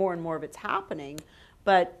 I think more and more of it's happening,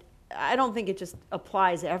 but I don't think it just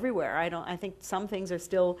applies everywhere. I think some things are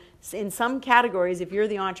still, in some categories, if you're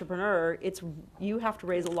the entrepreneur, you have to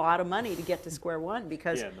raise a lot of money to get to square one,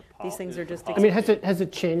 because these things are just expensive. I mean, has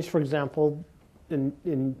it changed, for example,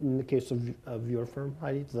 in the case of your firm,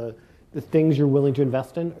 Heidi, the things you're willing to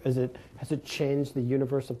invest in? Has it changed the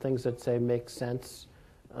universe of things that, say, make sense?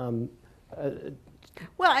 Well,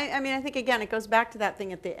 I mean, I think, again, it goes back to that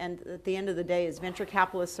thing at the end of the day, is venture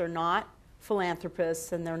capitalists are not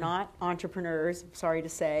philanthropists, and they're not entrepreneurs, sorry to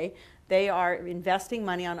say. They are investing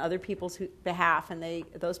money on other people's behalf, and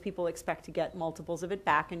those people expect to get multiples of it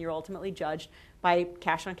back, and you're ultimately judged by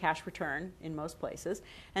cash-on-cash return in most places.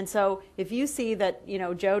 And so if you see that, you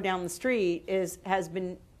know, Joe down the street has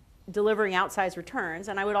been delivering outsized returns,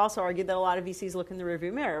 and I would also argue that a lot of VCs look in the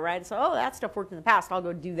rearview mirror, right? So, oh, that stuff worked in the past, I'll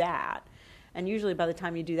go do that. And usually by the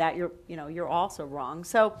time you do that, you're also wrong.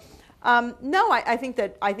 So no, I think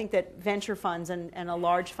that venture funds and a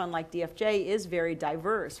large fund like DFJ is very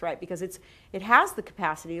diverse, right? Because it has the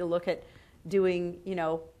capacity to look at doing, you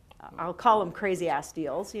know, I'll call them crazy ass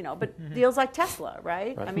deals, you know, but deals like Tesla,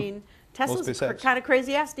 right? I mean, Tesla's kind of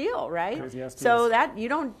crazy ass deal, right? Crazy-ass so deals. That you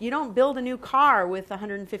don't build a new car with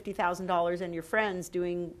 $150,000 and your friends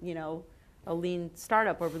doing, you know, a lean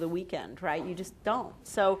startup over the weekend, right? You just don't.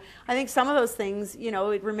 So I think some of those things, you know,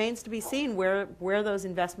 it remains to be seen where those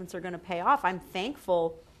investments are going to pay off. I'm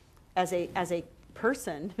thankful as a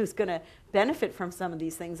person who's going to benefit from some of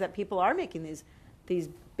these things that people are making these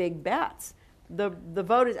big bets. the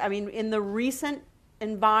vote is, I mean, in the recent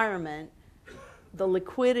environment, the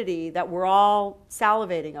liquidity that we're all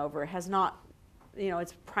salivating over has not,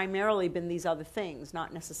 it's primarily been these other things,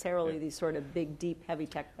 not necessarily these sort of big, deep, heavy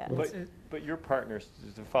tech bets. But your partners,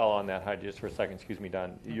 to follow on that, Heidi, just for a second, excuse me,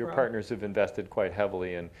 Don, your partners have invested quite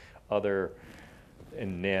heavily in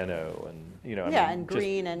nano and, and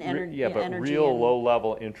green and energy. Yeah, but energy real and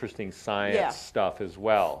low-level, interesting science stuff as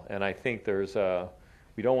well. And I think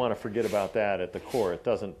we don't want to forget about that at the core. It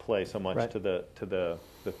doesn't play so much to the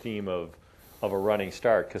theme of a running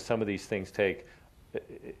start, because some of these things take,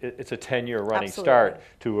 it's a 10-year running start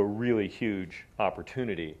to a really huge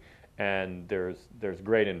opportunity. And there's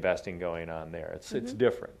great investing going on there. It's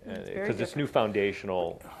different because it's new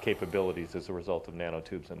foundational capabilities as a result of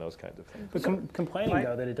nanotubes and those kinds of things. But complaining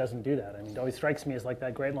though that it doesn't do that. I mean, it always strikes me as like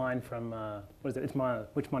that great line from what is it?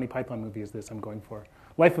 Which Monty Python movie is this? I'm going for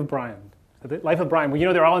Life of Brian. Life of Brian,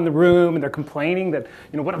 where they're all in the room and they're complaining that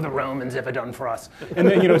what have the Romans ever done for us? And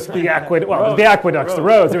then it's the aqueducts, the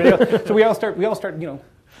roads. So we all start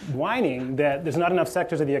whining that there's not enough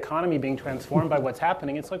sectors of the economy being transformed by what's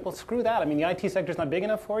happening. It's like, well, screw that. I mean, the IT sector's not big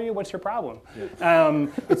enough for you. What's your problem?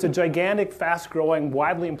 It's a gigantic, fast-growing,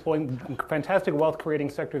 widely employing, fantastic wealth-creating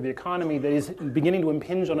sector of the economy that is beginning to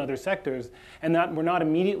impinge on other sectors, and that we're not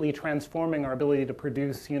immediately transforming our ability to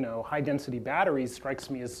produce, high-density batteries strikes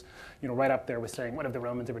me as, right up there with saying, what have the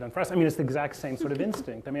Romans ever done for us? I mean, it's the exact same sort of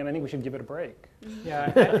instinct. I mean, I think we should give it a break. Yeah,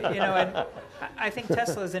 and I think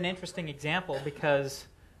Tesla is an interesting example because.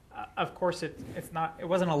 Of course, it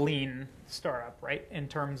wasn't a lean startup, right? In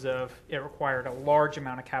terms of it required a large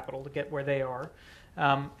amount of capital to get where they are.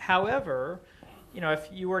 However, if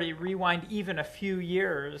you were to rewind even a few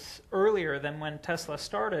years earlier than when Tesla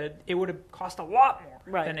started, it would have cost a lot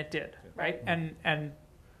more than it did, right? And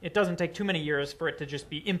it doesn't take too many years for it to just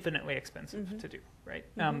be infinitely expensive to do, right?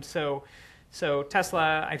 So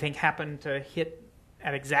Tesla, I think, happened to hit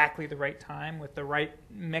at exactly the right time with the right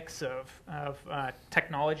mix of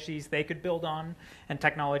technologies they could build on and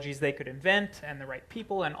technologies they could invent and the right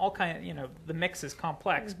people and all kind of, the mix is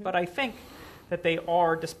complex. But I think that they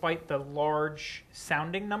are, despite the large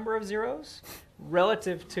sounding number of zeros,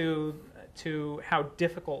 relative to how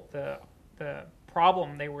difficult the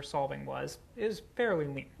problem they were solving is fairly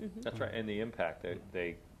lean. That's right, and the impact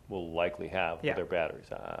they will likely have with their batteries.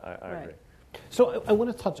 I agree. So I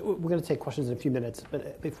want to touch, we're going to take questions in a few minutes,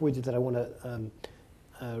 but before we do that, I want to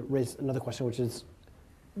raise another question, which is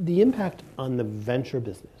the impact on the venture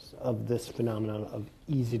business of this phenomenon of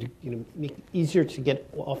make it easier to get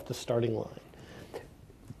off the starting line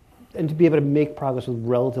and to be able to make progress with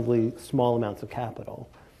relatively small amounts of capital.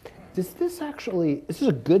 Is this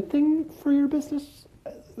a good thing for your business,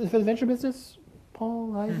 for the venture business?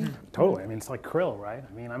 Paul, Heidi? Totally. I mean, it's like krill, right?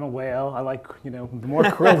 I mean, I'm a whale. I like, the more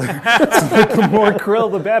krill, the more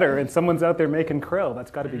krill, the better. And someone's out there making krill.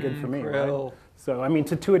 That's got to be good for me, krill. Right? So, I mean,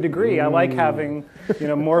 to a degree, I like having,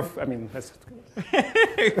 more. I mean, that's.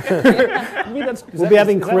 We'll be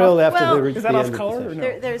having krill after the is that off color? Or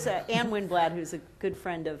no? There's Anne Windblad, who's a good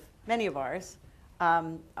friend of many of ours.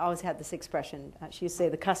 Always had this expression. She used to say,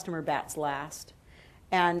 "The customer bats last."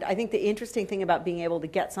 And I think the interesting thing about being able to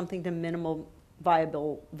get something to minimal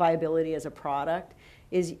viability as a product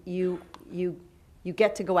is you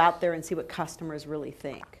get to go out there and see what customers really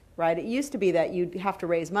think, right? It used to be that you'd have to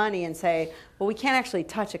raise money and say, well, we can't actually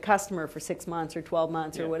touch a customer for 6 months or 12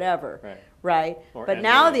 months or whatever, right? But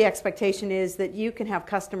now the expectation is that you can have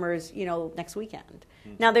customers, next weekend.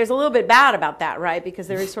 Now there's a little bit bad about that, right? Because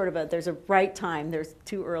there is sort of there's a right time, there's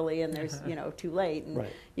too early and there's, too late, and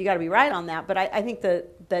you got to be right on that. But I think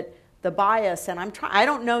that the bias, and I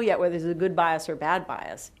don't know yet whether there's a good bias or bad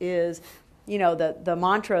bias, is, the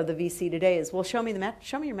mantra of the VC today is, well, show me your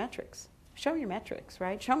metrics. Show me your metrics,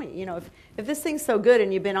 right? Show me, if this thing's so good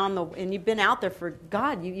and you've been out there for,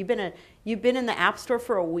 God, you've been in the App Store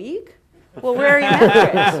for a week? Well, where are your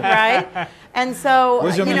metrics, right? And so,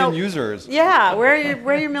 where's your million users? Yeah, where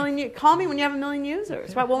are your million? Call me when you have 1 million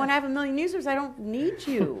users, right? Well, when I have 1 million users, I don't need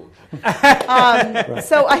you.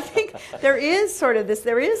 So I think there is sort of this.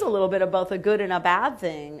 There is a little bit of both a good and a bad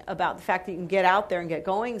thing about the fact that you can get out there and get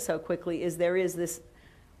going so quickly. There is this,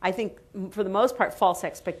 I think, for the most part, false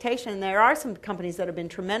expectation. There are some companies that have been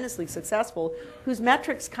tremendously successful whose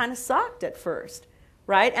metrics kind of sucked at first.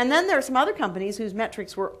 Right? And then there are some other companies whose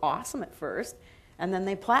metrics were awesome at first, and then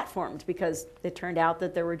they platformed because it turned out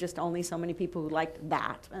that there were just only so many people who liked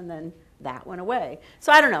that, and then that went away.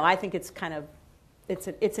 So I don't know. I think it's kind of, it's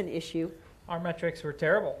an issue. Our metrics were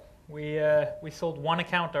terrible. We sold one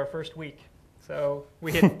account our first week. So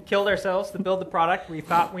we had killed ourselves to build the product. We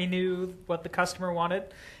thought we knew what the customer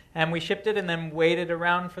wanted, And we shipped it and then waited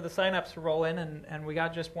around for the signups to roll in, and we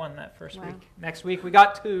got just one that first Wow. week. Next week we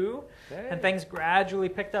got two, and things gradually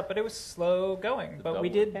picked up, but it was slow going. But we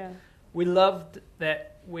did. Yeah. We loved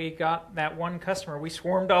that we got that one customer. We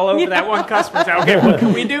swarmed all over that one customer. So, okay, what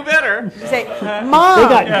can we do better? You say, Mom!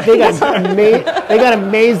 They got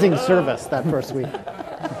amazing service that first week.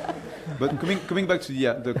 But coming back to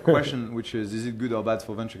the question, which is it good or bad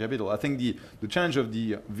for venture capital? I think the challenge of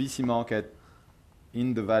the VC market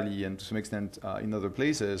in the Valley and to some extent in other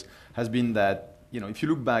places has been that, if you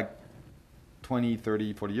look back 20,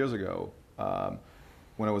 30, 40 years ago,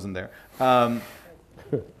 when I wasn't there,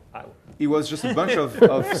 it was just a bunch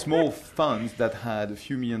of small funds that had a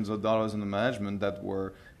few millions of dollars under management that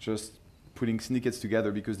were just putting syndicates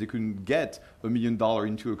together because they couldn't get $1 million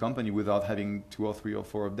into a company without having 2 or 3 or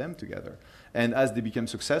 4 of them together. And as they became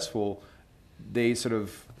successful, they sort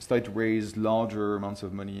of started to raise larger amounts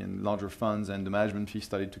of money and larger funds, and the management fee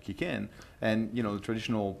started to kick in. And the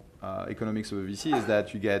traditional economics of a VC is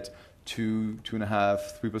that you get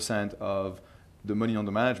 2.5%, 3% of the money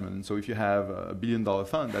under management. And so if you have a $1 billion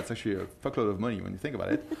fund, that's actually a fuckload of money when you think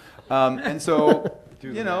about it. And so,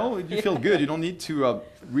 you feel good. You don't need to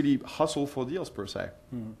really hustle for deals per se.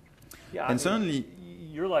 Mm-hmm. Yeah, and certainly,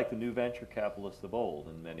 you're like the new venture capitalists of old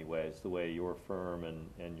in many ways, the way your firm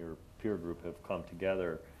and your peer group have come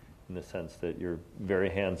together in the sense that you're very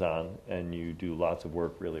hands-on and you do lots of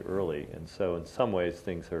work really early. And so in some ways,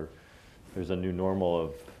 there's a new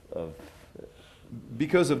normal of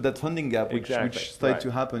because of that funding gap, which started right.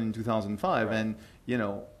 to happen in 2005, right. and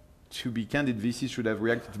to be candid, VCs should have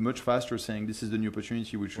reacted much faster, saying this is the new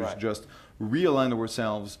opportunity, which was right. just realign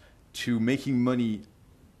ourselves to making money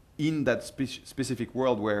in that specific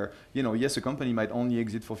world where yes, a company might only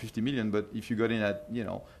exit for 50 million, but if you got in at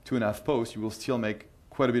 2.5 posts, you will still make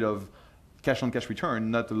quite a bit of cash-on-cash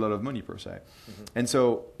return, not a lot of money per se. Mm-hmm. And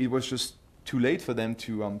so it was just too late for them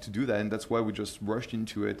to do that, and that's why we just rushed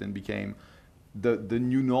into it and became the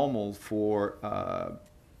new normal for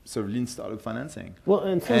sort of lean startup financing. Well,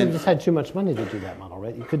 and so you just had too much money to do that model,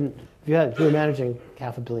 right? You couldn't. If you were managing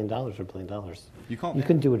 $500 million or $1 billion, you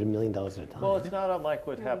couldn't do it $1 million at a time. Well, it's not unlike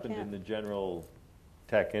what happened in the general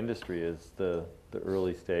tech industry. Is the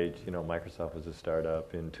early stage. Microsoft was a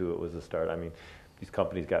startup, Intuit was a startup. I mean, these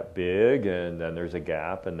companies got big, and then there's a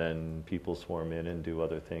gap, and then people swarm in and do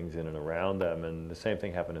other things in and around them, and the same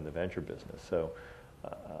thing happened in the venture business. So.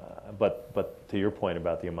 But to your point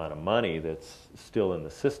about the amount of money that's still in the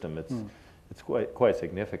system, it's quite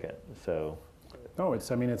significant. So. No, it's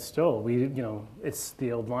still it's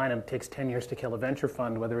the old line. It takes 10 years to kill a venture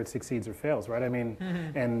fund, whether it succeeds or fails, right? I mean,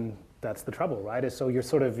 and that's the trouble, right? Is so you're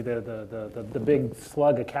sort of the big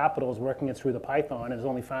slug of capital is working it through the python and is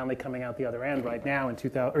only finally coming out the other end right now in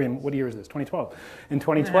 2000. Or in what year is this? 2012. In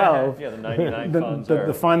 2012, yeah, the 99 funds.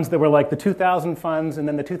 The funds that were like the 2000 funds and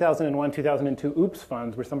then the 2001, 2002 oops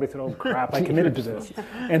funds, where somebody said, "Oh crap, I committed to this,"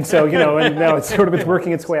 and so and now it's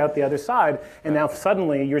working its way out the other side, and now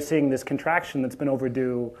suddenly you're seeing this contraction that's been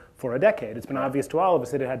overdue for a decade. It's been obvious to all of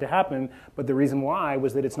us that it had to happen, but the reason why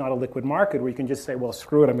was that it's not a liquid market where you can just say, well,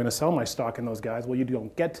 screw it, I'm going to sell my stock in those guys. Well, you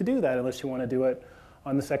don't get to do that unless you want to do it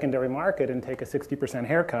on the secondary market and take a 60%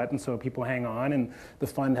 haircut, and so people hang on, and the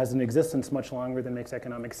fund has an existence much longer than makes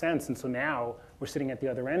economic sense, and so now we're sitting at the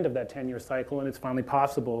other end of that 10-year cycle, and it's finally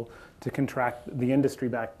possible to contract the industry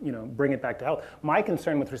back, bring it back to health. My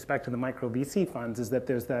concern with respect to the micro VC funds is that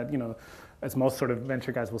there's that, as most sort of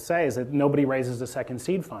venture guys will say, is that nobody raises a second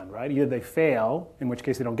seed fund, right? Either they fail, in which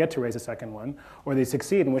case they don't get to raise a second one, or they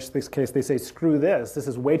succeed, in which case they say, screw this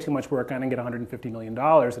is way too much work, I'm going to get $150 million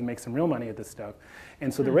and make some real money at this stuff.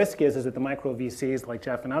 And so the risk is that the micro VCs like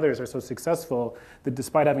Jeff and others are so successful that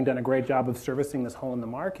despite having done a great job of servicing this hole in the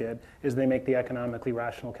market, is they make the economically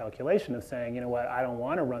rational calculation of saying, you know what, I don't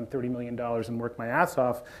want to run $30 million and work my ass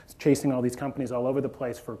off chasing all these companies all over the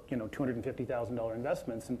place for $250,000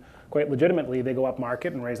 investments. And quite legitimately, they go up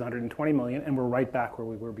market and raise $120 million, and we're right back where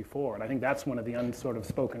we were before. And I think that's one of the unsort of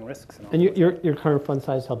spoken risks. And your current fund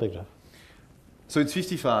size, how big, Jeff? So it's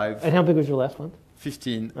 55. And how big was your last fund?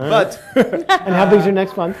 15. But and how big is your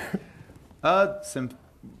next fund? My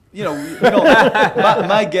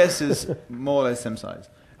guess is more or less same size.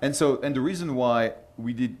 And the reason why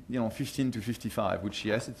we did 15 to 55, which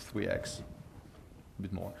yes, it's 3x, a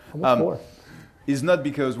bit more. More. Is not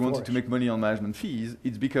because we wanted to make money on management fees.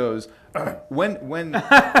 It's because when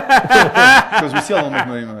because we still don't make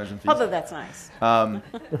money on management fees. Although that's nice.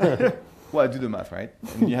 Well, I do the math, right?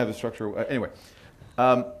 And you have a structure. Anyway,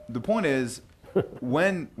 the point is,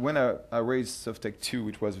 when I raised SoftTech 2,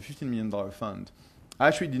 which was a $15 million fund, I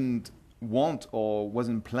actually didn't want or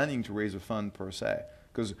wasn't planning to raise a fund per se.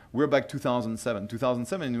 because we're back 2007.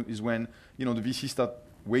 2007 is when the VC start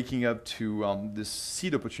waking up to this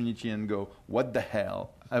seed opportunity and go, what the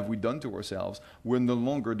hell have we done to ourselves? We're no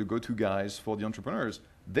longer the go-to guys for the entrepreneurs.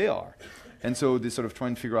 They are. And so they sort of try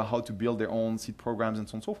and figure out how to build their own seed programs and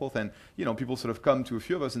so on and so forth. And people sort of come to a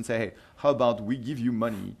few of us and say, hey, how about we give you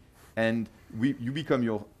money and you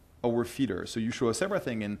become our feeder. So you show us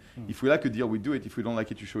everything, and if we like a deal, we do it. If we don't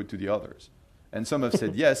like it, you show it to the others. And some have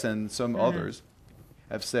said yes, and some others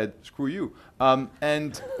have said, screw you.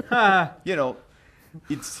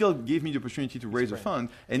 It still gave me the opportunity to raise a fund,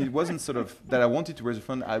 and it wasn't sort of that I wanted to raise a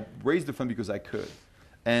fund. I raised the fund because I could.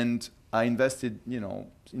 And I invested,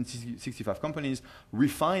 in 65 companies,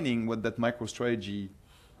 refining what that micro strategy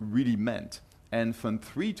really meant. And Fund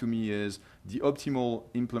 3 to me is the optimal,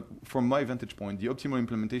 from my vantage point, the optimal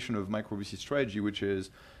implementation of micro VC strategy, which is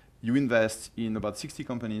you invest in about 60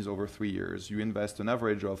 companies over 3 years. You invest an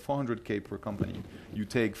average of $400K per company. You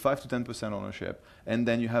take 5 to 10% ownership, and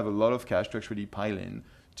then you have a lot of cash to actually pile in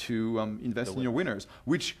to invest in your winners,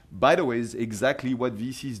 which, by the way, is exactly what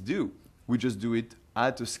VCs do. We just do it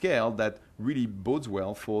at a scale that really bodes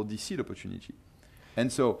well for the seed opportunity. And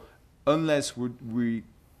so unless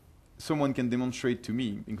someone can demonstrate to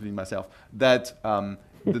me, including myself, that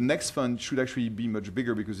the next fund should actually be much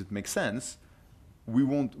bigger because it makes sense, we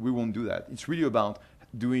won't do that. It's really about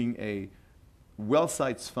doing a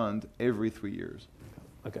well-sized fund every 3 years.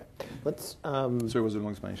 Okay. Let's. So it was a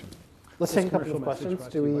long explanation. Let's take a couple of questions.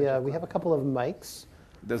 Do we have a couple of mics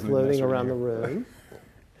floating around the room?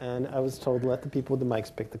 And I was told let the people with the mics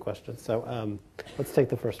pick the question. So let's take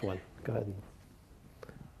the first one. Go ahead.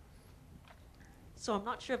 So I'm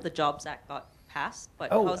not sure if the Jobs Act got passed,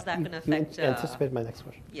 but how's that going to affect? You anticipated my next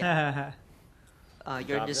question. Yeah.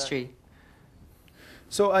 Your industry.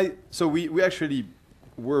 So we actually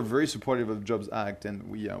were very supportive of the Jobs Act, and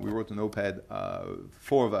we wrote an op-ed,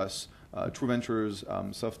 4 of us, True Ventures,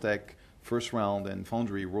 SoftTech, First Round, and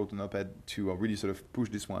Foundry wrote an op-ed to really sort of push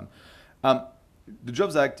this one. The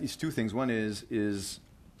Jobs Act is 2 things. One is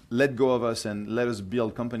let go of us and let us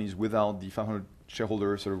build companies without the 500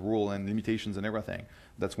 shareholder sort of rule and limitations and everything.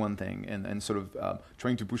 That's one thing. And sort of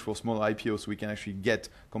trying to push for small IPOs so we can actually get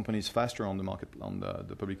companies faster on the market, on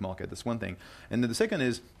the public market. That's one thing. And then the second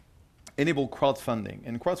is enable crowdfunding.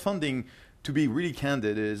 And crowdfunding, to be really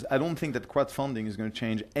candid, is I don't think that crowdfunding is going to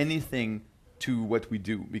change anything to what we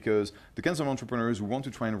do, because the kinds of entrepreneurs who want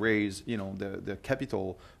to try and raise the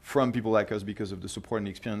capital from people like us because of the support and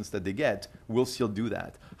experience that they get will still do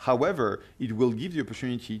that. However, it will give the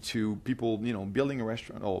opportunity to people building a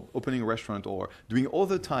restaurant or opening a restaurant or doing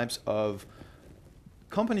other types of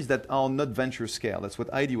companies that are not venture scale. That's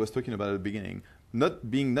what Heidi was talking about at the beginning. Not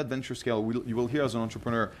venture scale, you will hear as an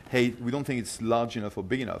entrepreneur, hey, we don't think it's large enough or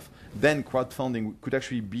big enough. Then crowdfunding could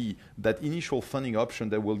actually be that initial funding option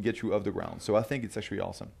that will get you off the ground. So I think it's actually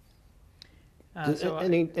awesome.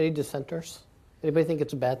 Any dissenters? Anybody think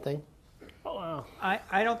it's a bad thing?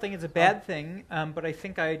 I don't think it's a bad thing, but I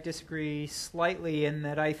think I disagree slightly in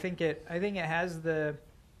that I think it has the.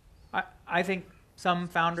 I think some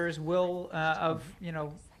founders will of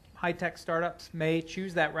high-tech startups may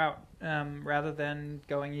choose that route rather than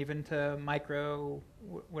going even to micro,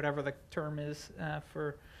 whatever the term is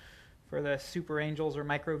for the super angels or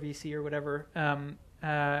micro VC or whatever,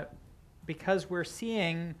 because we're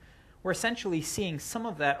essentially seeing some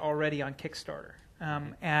of that already on Kickstarter,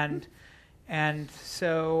 and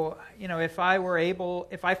so if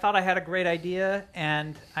I thought I had a great idea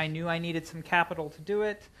and I knew I needed some capital to do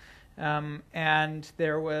it, and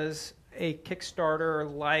there was a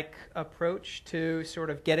Kickstarter-like approach to sort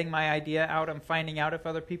of getting my idea out and finding out if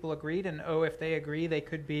other people agreed, and if they agree, they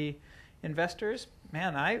could be investors.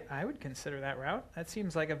 Man, I would consider that route. That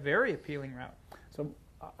seems like a very appealing route. So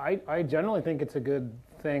I generally think it's a good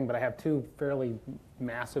thing, but I have 2 fairly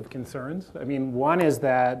massive concerns. I mean, one is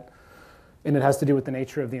that, and it has to do with the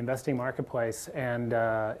nature of the investing marketplace, and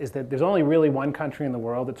is that there's only really one country in the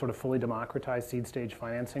world that sort of fully democratized seed stage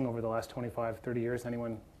financing over the last 25, 30 years.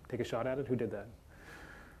 Anyone take a shot at it? Who did that?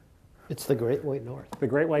 It's the Great White North. The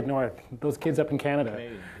Great White North. Those kids up in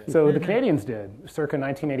Canada. So the Canadians did, circa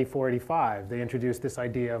 1984-85. They introduced this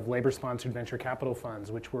idea of labor-sponsored venture capital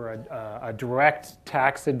funds, which were a direct,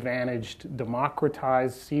 tax-advantaged,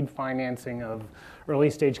 democratized seed financing of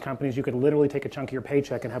early-stage companies. You could literally take a chunk of your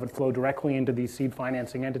paycheck and have it flow directly into these seed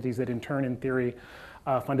financing entities that, in turn, in theory,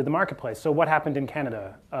 funded the marketplace. So what happened in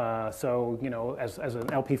Canada? As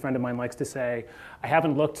an LP friend of mine likes to say, I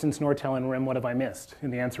haven't looked since Nortel and RIM, what have I missed?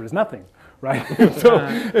 And the answer is nothing, right?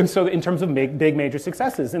 And so in terms of big major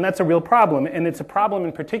successes, and that's a real problem. And it's a problem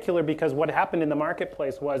in particular because what happened in the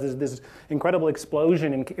marketplace is this incredible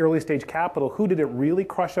explosion in early stage capital. Who did it really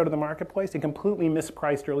crush out of the marketplace? It completely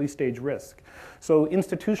mispriced early stage risk. So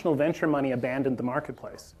institutional venture money abandoned the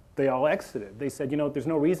marketplace. They all exited. They said, there's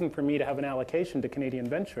no reason for me to have an allocation to Canadian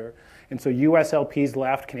venture. And so US LPs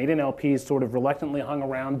left, Canadian LPs sort of reluctantly hung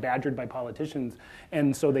around, badgered by politicians.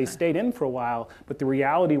 And so they stayed in for a while. But the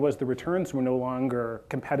reality was the returns were no longer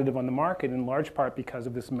competitive on the market, in large part because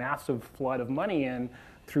of this massive flood of money in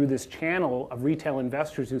through this channel of retail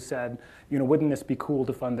investors who said, wouldn't this be cool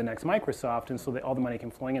to fund the next Microsoft? And so all the money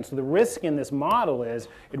came flowing in. So the risk in this model is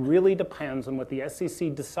it really depends on what the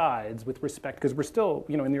SEC decides with respect, because we're still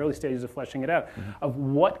in the early stages of fleshing it out, of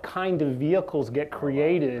what kind of vehicles get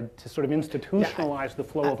created to sort of institutionalize the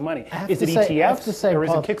flow of money. Is it ETFs or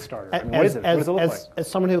is it Kickstarter? I mean, what is it? What does it look like? As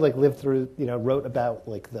someone who lived through, wrote about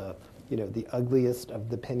the ugliest of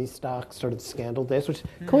the penny stock sort of scandal days, which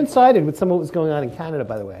coincided with some of what was going on in Canada,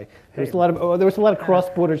 by the way. There was a lot of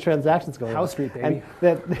cross-border transactions going on. House Street, baby.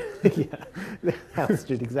 And House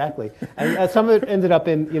Street, exactly. And some of it ended up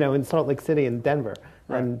in Salt Lake City and Denver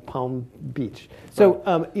and Palm Beach. So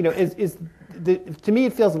to me,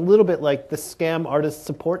 it feels a little bit like the Scam Artist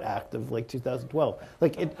Support Act of 2012.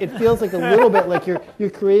 It feels like a little bit like you're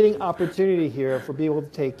creating opportunity here for people to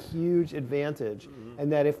take huge advantage,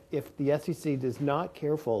 and that if the SEC is not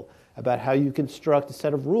careful about how you construct a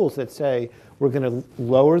set of rules that say we're going to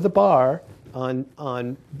lower the bar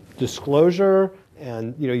on disclosure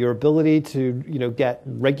and your ability to get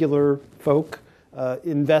regular folk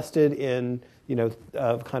invested in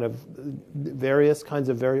kind of various kinds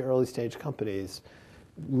of very early stage companies.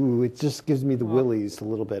 Ooh, it just gives me the willies a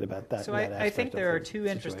little bit about that. So I think there are two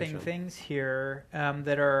interesting things here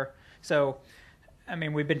that are, so, I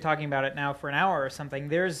mean, we've been talking about it now for an hour or something.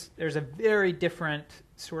 There's a very different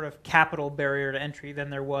sort of capital barrier to entry than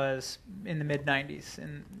there was in the mid-90s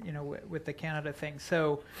and, with the Canada thing.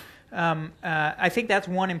 So I think that's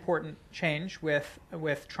one important change with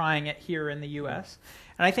trying it here in the U.S.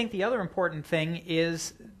 And I think the other important thing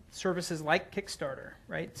is services like Kickstarter,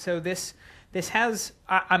 right? So this has,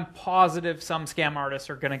 I'm positive some scam artists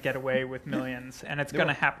are going to get away with millions, and it's going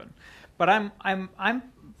to happen. But I'm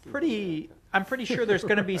pretty sure there's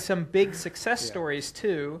going to be some big success stories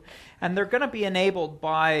too, and they're going to be enabled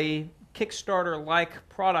by Kickstarter-like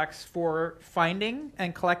products for finding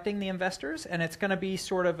and collecting the investors, and it's going to be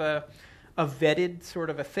sort of a vetted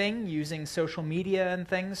sort of a thing using social media and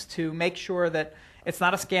things to make sure that it's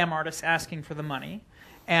not a scam artist asking for the money,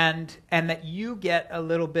 and that you get a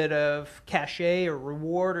little bit of cachet or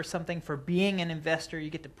reward or something for being an investor.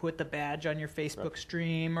 You get to put the badge on your Facebook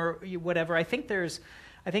stream or whatever. I think there's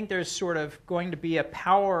sort of going to be a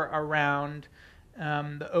power around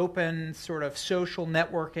the open sort of social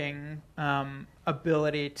networking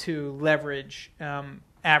ability to leverage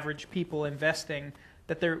average people investing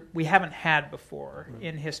that we haven't had before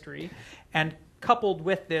in history, and coupled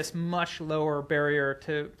with this much lower barrier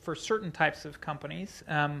for certain types of companies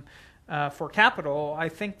for capital, I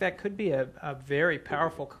think that could be a very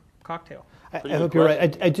powerful cocktail. I hope you're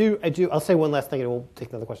right. I do. I'll say one last thing, and we'll take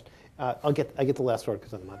another question. I get the last word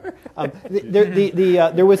because I'm the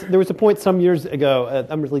moderator. There was a point some years ago.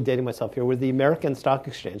 I'm really dating myself here, where the American Stock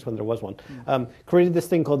Exchange, when there was one, created this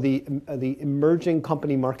thing called the Emerging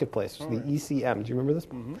Company Marketplace, the ECM. Do you remember this?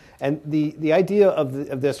 Mm-hmm. And the idea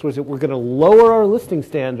of this was that we're going to lower our listing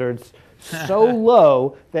standards so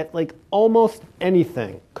low that almost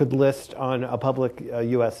anything could list on a public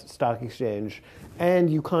U.S. stock exchange, and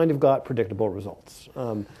you kind of got predictable results.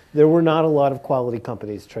 There were not a lot of quality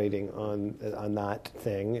companies trading on that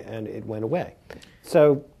thing, and it went away.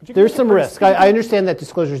 So there's some risk. I understand that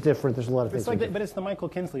disclosure is different. There's a lot of things. But it's the Michael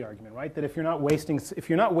Kinsley argument, right? That if you're not wasting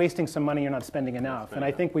some money, you're not spending enough. And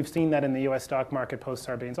I think we've seen that in the U.S. stock market post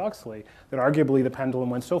Sarbanes-Oxley. That arguably the pendulum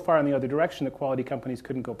went so far in the other direction that quality companies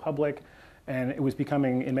couldn't go public. And it was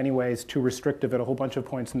becoming, in many ways, too restrictive at a whole bunch of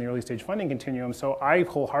points in the early stage funding continuum. So I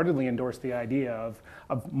wholeheartedly endorse the idea of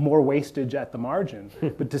more wastage at the margin.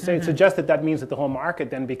 But to suggest that means that the whole market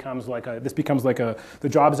then becomes the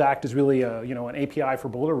Jobs Act is really an API for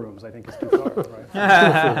boiler rooms, I think is too far.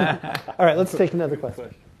 Right? All right, let's take another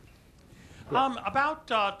question.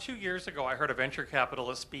 About 2 years ago, I heard a venture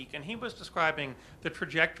capitalist speak, and he was describing the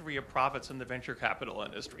trajectory of profits in the venture capital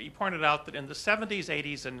industry. He pointed out that in the 70s,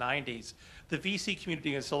 80s, and 90s, the VC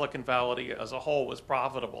community in Silicon Valley as a whole was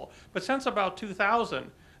profitable. But since about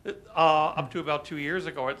 2000, up to about 2 years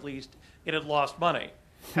ago at least, it had lost money.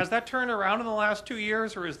 Has that turned around in the last 2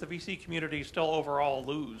 years, or is the VC community still overall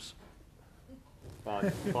lose?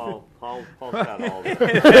 Paul's got all this.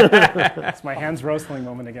 It's my hands roastling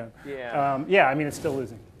moment again. Yeah. Yeah, I mean, it's still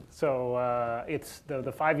losing. So it's the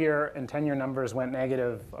 5-year and 10-year numbers went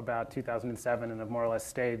negative about 2007 and have more or less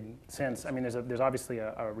stayed since. I mean, there's obviously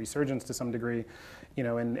a resurgence to some degree, you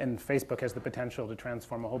know, and Facebook has the potential to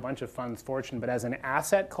transform a whole bunch of funds' fortune. But as an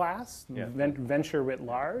asset class, venture writ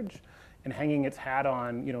large, and hanging its hat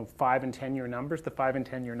on, you know, 5 and 10-year numbers, the 5 and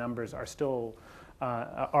 10-year numbers are still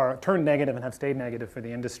are turned negative and have stayed negative for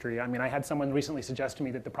the industry. I mean, I had someone recently suggest to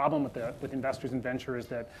me that the problem with investors in venture is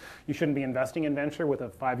that you shouldn't be investing in venture with a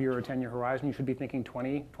 5-year or 10-year horizon. You should be thinking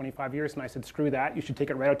 20, 25 years. And I said, screw that. You should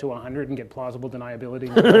take it right out to 100 and get plausible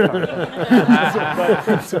deniability. but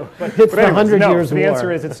It's the 100 years the war.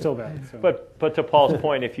 answer is it's still bad. So. But to Paul's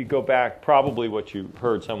point, if you go back, probably what you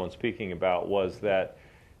heard someone speaking about was that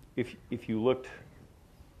if you looked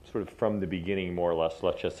sort of from the beginning, more or less,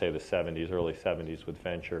 let's just say the 70s, early 70s with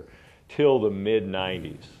venture, till the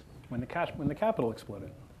mid-90s. When the capital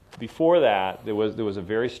exploded. Before that, there was a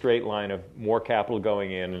very straight line of more capital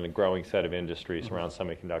going in and a growing set of industries around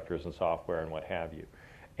semiconductors and software and what have you.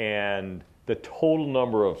 And the total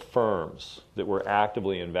number of firms that were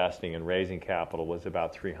actively investing and raising capital was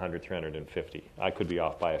about 300, 350. I could be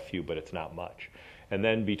off by a few, but it's not much. And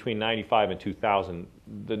then between 95 and 2000,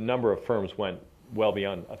 the number of firms went well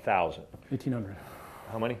beyond 1,000. 1,800.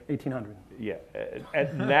 How many? 1,800. Yeah.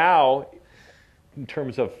 And now, in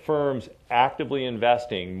terms of firms actively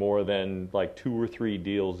investing more than like 2 or 3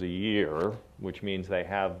 deals a year, which means they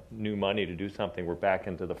have new money to do something, we're back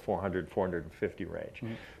into the 400, 450 range.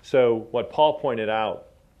 Mm-hmm. So what Paul pointed out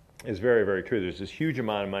is very, very true. There's this huge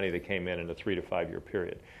amount of money that came in a 3 to 5 year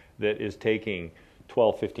period that is taking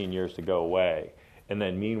 12, 15 years to go away. And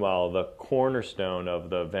then meanwhile, the cornerstone of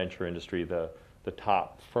the venture industry, the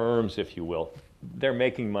top firms, if you will, they're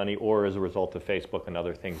making money, or as a result of Facebook and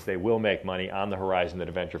other things, they will make money on the horizon that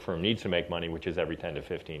a venture firm needs to make money, which is every 10 to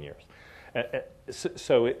 15 years.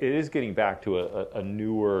 So it is getting back to a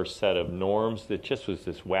newer set of norms that just was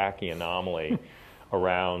this wacky anomaly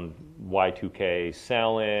around Y2K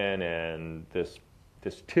sell-in and this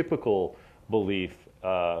typical belief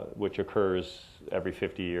which occurs every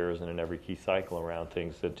 50 years and in every key cycle around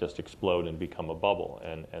things that just explode and become a bubble.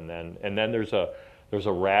 And then there's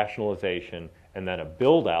a rationalization and then a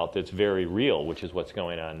build-out that's very real, which is what's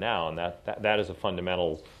going on now. And that is a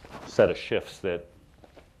fundamental set of shifts that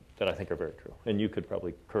I think are very true. And you could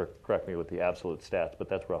probably correct me with the absolute stats, but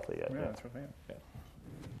that's roughly it. Yeah, that's roughly it. Yeah.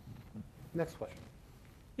 Next question.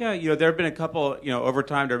 Yeah, there have been a couple, over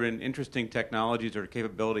time there have been interesting technologies or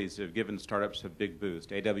capabilities that have given startups a big boost.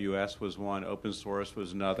 AWS was one, open source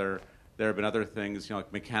was another. There have been other things,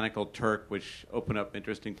 like Mechanical Turk, which open up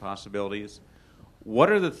interesting possibilities. What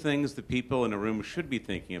are the things that people in a room should be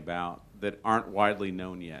thinking about that aren't widely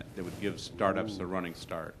known yet that would give startups a running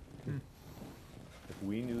start? If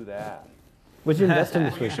we knew that. Would you invest in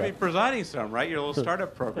this You should be research? presiding some, right? Your little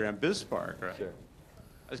startup program, BizSpark, right? Sure.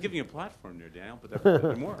 I was giving you a platform there, Daniel, but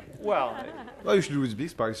there's more. Well, You should do with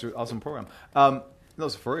BizSpark. It's an awesome program. No,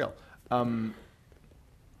 it's for real.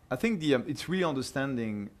 I think it's really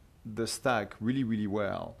understanding the stack really, really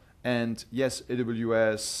well. And yes,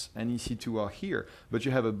 AWS and EC2 are here, but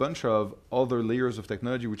you have a bunch of other layers of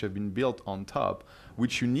technology which have been built on top,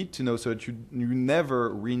 which you need to know so that you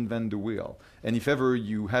never reinvent the wheel. And if ever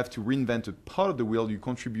you have to reinvent a part of the wheel, you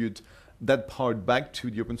contribute that part back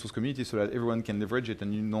to the open source community so that everyone can leverage it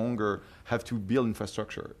and you no longer have to build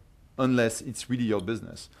infrastructure unless it's really your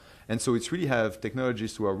business. And so it's really have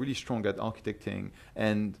technologists who are really strong at architecting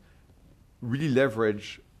and really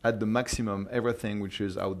leverage at the maximum everything which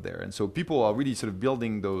is out there. And so people are really sort of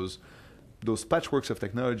building those patchworks of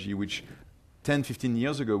technology which 10, 15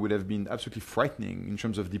 years ago would have been absolutely frightening in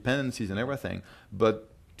terms of dependencies and everything. But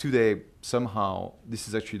today, somehow, this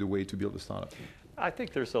is actually the way to build a startup. I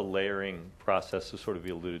think there's a layering process, to sort of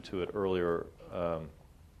you alluded to it earlier,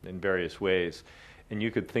 in various ways. And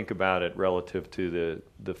you could think about it relative to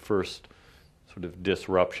the first sort of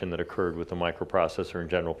disruption that occurred with the microprocessor and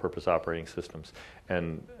general purpose operating systems.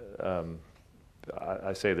 And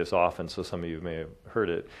I say this often, so some of you may have heard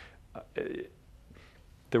it.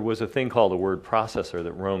 There was a thing called a word processor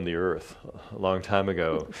that roamed the earth a long time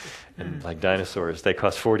ago. And like dinosaurs, they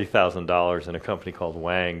cost $40,000, and a company called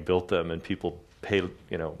Wang built them, and people paid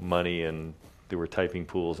money, and there were typing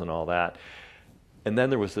pools and all that. And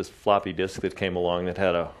then there was this floppy disk that came along that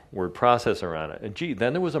had a word processor on it. And gee,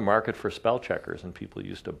 then there was a market for spell checkers, and people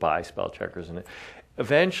used to buy spell checkers. And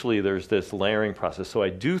eventually there's this layering process. So I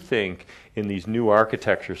do think in these new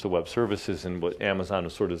architectures, the web services, and what Amazon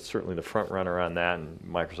is sort of certainly the front runner on that, and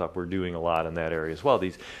Microsoft, we're doing a lot in that area as well.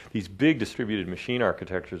 These big distributed machine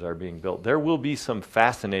architectures are being built. There will be some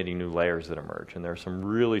fascinating new layers that emerge, and there are some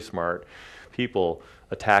really smart people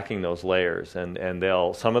attacking those layers. And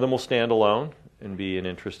some of them will stand alone and be an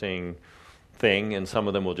interesting thing, and some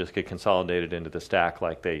of them will just get consolidated into the stack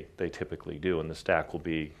like they typically do, and the stack will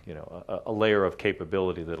be, you know, a layer of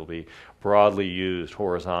capability that'll be broadly used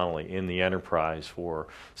horizontally in the enterprise for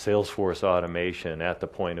Salesforce automation at the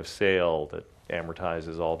point of sale that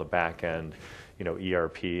amortizes all the back end, you know,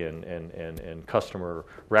 ERP and customer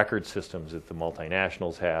record systems that the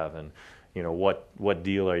multinationals have, and you know, what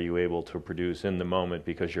deal are you able to produce in the moment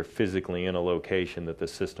because you're physically in a location that the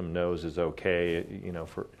system knows is okay, you know,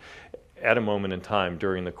 for at a moment in time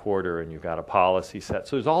during the quarter, and you've got a policy set.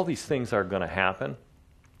 So there's all these things are going to happen,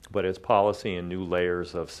 but it's policy and new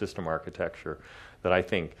layers of system architecture that I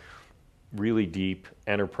think really deep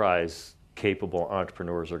enterprise capable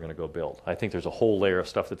entrepreneurs are going to go build. I think there's a whole layer of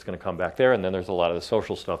stuff that's going to come back there, and then there's a lot of the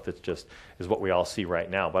social stuff that just is what we all see right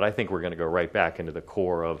now. But I think we're going to go right back into the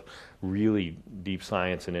core of really deep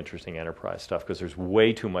science and interesting enterprise stuff, because there's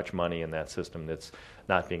way too much money in that system that's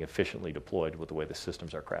not being efficiently deployed with the way the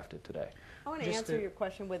systems are crafted today. I want to answer your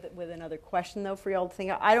question with another question, though, for y'all to think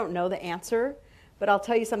of. I don't know the answer, but I'll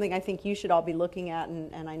tell you something I think you should all be looking at,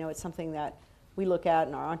 and I know it's something that we look at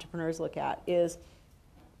and our entrepreneurs look at, is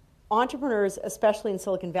entrepreneurs, especially in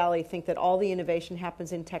Silicon Valley, think that all the innovation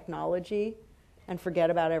happens in technology and forget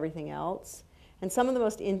about everything else. And some of the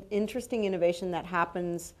most interesting innovation that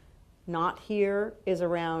happens not here is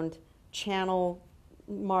around channel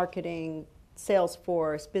marketing,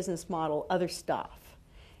 Salesforce, business model, other stuff.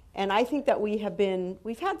 And I think that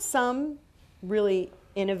we've had some really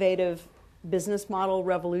innovative business model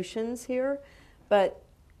revolutions here, but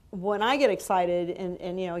when I get excited,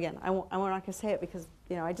 and you know, again, I'm not going to say it because,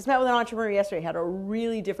 you know, I just met with an entrepreneur yesterday, had a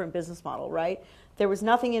really different business model, right? There was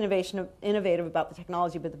nothing innovative about the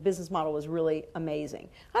technology, but the business model was really amazing.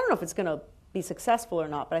 I don't know if it's going to be successful or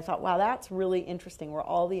not, but I thought, wow, that's really interesting, where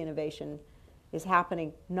all the innovation is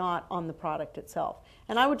happening not on the product itself.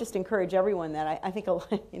 And I would just encourage everyone that I think,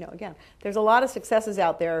 you know, again, there's a lot of successes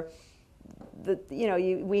out there. You know,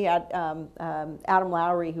 we had Adam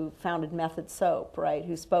Lowry, who founded Method Soap, right,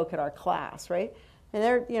 who spoke at our class, right? And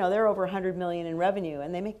they're over 100 million in revenue,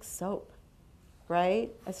 and they make soap,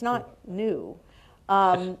 right? It's not new.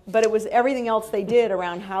 But it was everything else they did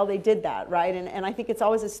around how they did that, right? And I think it's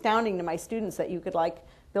always astounding to my students that you could like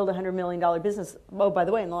build a $100 million business. Oh, by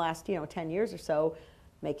the way, in the last 10 years or so,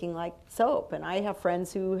 making like soap. And I have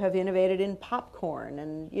friends who have innovated in popcorn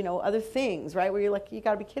and other things, right? Where you're like, you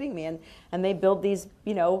got to be kidding me. And they build these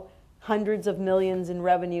hundreds of millions in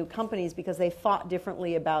revenue companies because they thought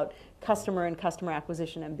differently about customer and customer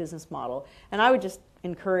acquisition and business model. And I would just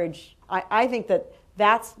encourage. I think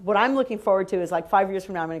that's what I'm looking forward to is like 5 years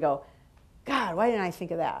from now I'm going to go, God, why didn't I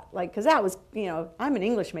think of that? Like, because that was, I'm an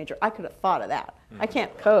English major. I could have thought of that. I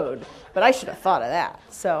can't code, but I should have thought of that.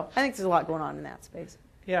 So I think there's a lot going on in that space.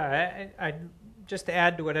 Yeah, I just to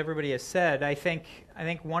add to what everybody has said, I think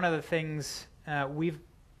one of the things we've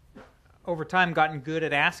over time gotten good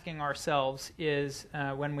at asking ourselves is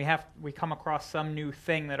when we come across some new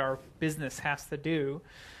thing that our business has to do,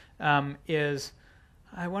 is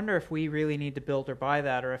I wonder if we really need to build or buy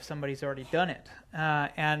that, or if somebody's already done it.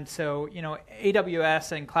 And so,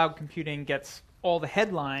 AWS and cloud computing gets all the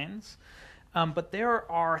headlines, but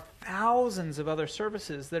there are thousands of other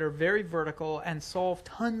services that are very vertical and solve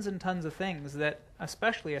tons and tons of things that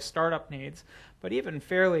especially a startup needs, but even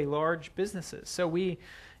fairly large businesses. So we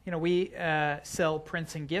sell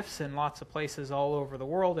prints and gifts in lots of places all over the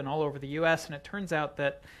world and all over the U.S., and it turns out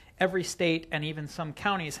that every state and even some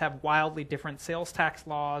counties have wildly different sales tax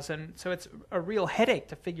laws, and so it's a real headache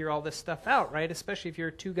to figure all this stuff out, right? Especially if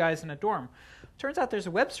you're two guys in a dorm. Turns out there's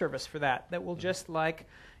a web service for that will just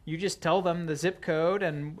you just tell them the zip code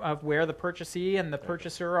and of where the purchasee and the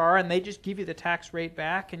purchaser are, and they just give you the tax rate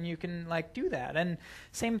back, and you can do that. And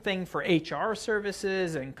same thing for HR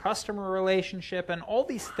services and customer relationship and all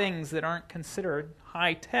these things that aren't considered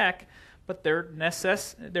high tech, but they're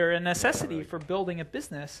a necessity for building a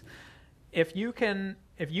business. If you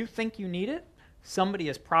think you need it, somebody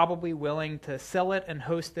is probably willing to sell it and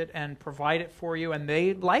host it and provide it for you, and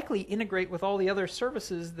they likely integrate with all the other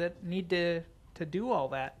services that need to do all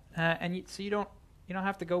that. So you don't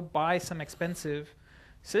have to go buy some expensive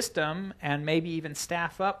system and maybe even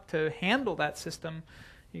staff up to handle that system.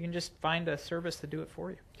 you can just find a service to do it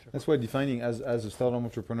for you. That's why defining as a startup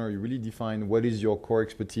entrepreneur, you really define what is your core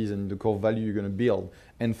expertise and the core value you're going to build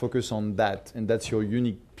and focus on that. And that's your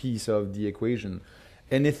unique piece of the equation.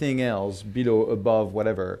 Anything else below, above,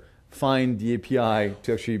 whatever, find the API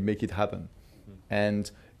to actually make it happen. And,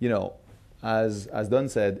 as Don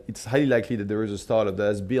said, it's highly likely that there is a startup that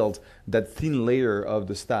has built that thin layer of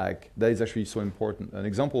the stack that is actually so important. An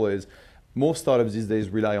example is most startups these days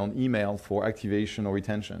rely on email for activation or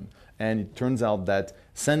retention. And it turns out that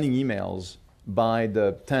sending emails by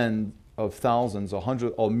the tens of thousands or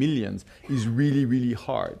hundreds or millions is really, really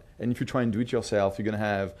hard. And if you try and do it yourself, you're going to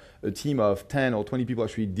have a team of 10 or 20 people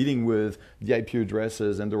actually dealing with the IP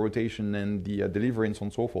addresses and the rotation and the delivery and so on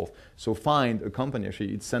and so forth. So find a company,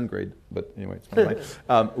 actually, it's SendGrade, but anyway, it's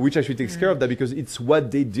fine, which actually takes care of that because it's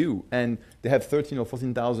what they do. And they have 13 or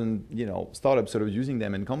 14,000 startups sort of using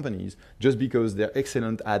them and companies just because they're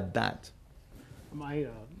excellent at that. My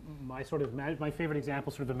favorite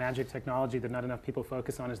example, sort of a magic technology that not enough people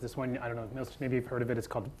focus on is this one. I don't know, maybe you've heard of it. It's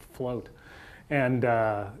called Float. And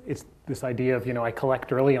it's this idea of, I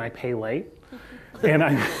collect early and I pay late. And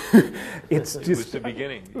it's just... It was the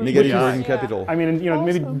beginning. Negative working capital. I mean,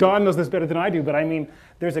 maybe Don knows this better than I do, but I mean,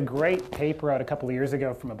 there's a great paper out a couple of years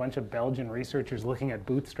ago from a bunch of Belgian researchers looking at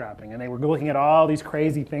bootstrapping. And they were looking at all these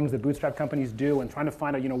crazy things that bootstrap companies do and trying to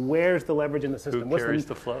find out, where's the leverage in the system? Who carries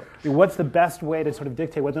the float? What's the best way to sort of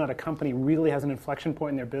dictate whether or not a company really has an inflection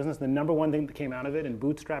point in their business? The number one thing that came out of it in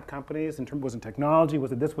bootstrap companies, was it technology,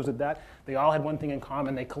 was it this, was it that? They all had one thing in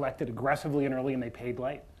common. They collected aggressively and early and they paid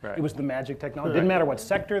late. Right. It was the magic technology. Didn't matter what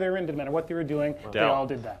sector they're in, didn't matter what they were doing, they all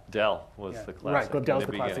did that. Dell was the classic. Right, Dell's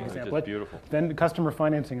the classic example. Just beautiful. Then customer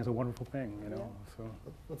financing is a wonderful thing, So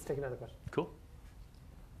Let's take another question. Cool.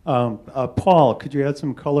 Paul, could you add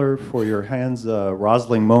some color for your Hans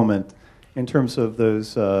Rosling moment in terms of those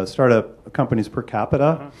startup companies per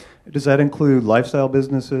capita? Does that include lifestyle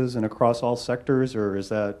businesses and across all sectors, or is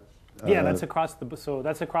that? Yeah, that's across the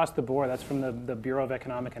board. That's from the Bureau of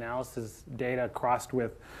Economic Analysis data crossed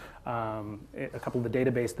with a couple of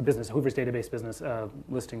Hoover's database business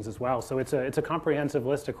listings as well. So it's a comprehensive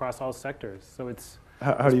list across all sectors. So it's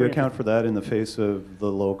how do you account for that in the face of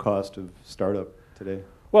the low cost of startup today?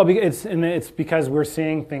 Well, it's because we're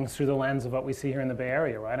seeing things through the lens of what we see here in the Bay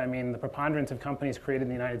Area, right? I mean, the preponderance of companies created in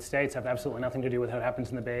the United States have absolutely nothing to do with what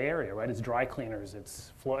happens in the Bay Area, right? It's dry cleaners,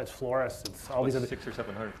 it's florists, it's all these other... 600,000 or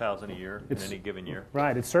 700,000 a year in any given year.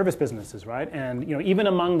 Right, it's service businesses, right? And even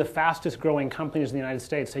among the fastest growing companies in the United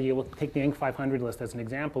States, say you take the Inc. 500 list as an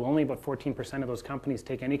example, only about 14% of those companies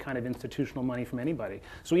take any kind of institutional money from anybody.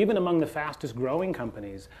 So even among the fastest growing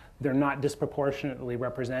companies, they're not disproportionately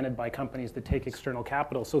represented by companies that take external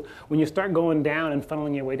capital. So when you start going down and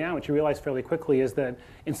funneling your way down, what you realize fairly quickly is that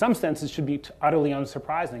in some senses it should be utterly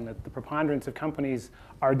unsurprising that the preponderance of companies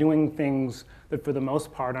are doing things that for the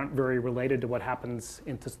most part aren't very related to what happens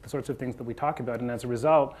into the sorts of things that we talk about, and as a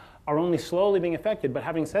result are only slowly being affected. But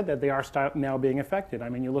having said that, they are now being affected. I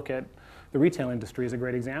mean, you look at the retail industry is a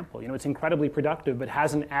great example. It's incredibly productive, but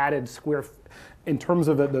hasn't added in terms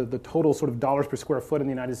of the total sort of dollars per square foot in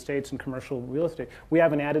the United States in commercial real estate, we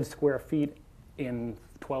haven't added square feet in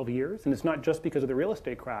 12 years, and it's not just because of the real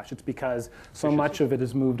estate crash. It's because so much of it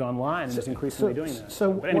has moved online and is increasingly doing that. So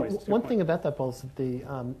one thing about that, Paul, is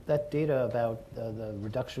that that data about the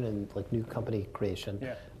reduction in new company creation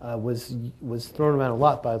was thrown around a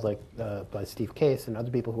lot by Steve Case and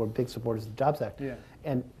other people who are big supporters of the Jobs Act. Yeah.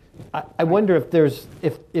 And I wonder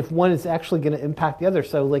if one is actually going to impact the other.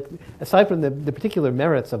 So aside from the particular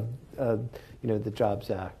merits of the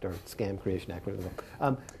Jobs Act or Scam Creation Act,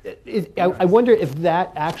 whatever. I wonder if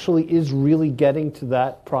that actually is really getting to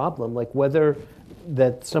that problem, whether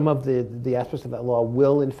that some of the aspects of that law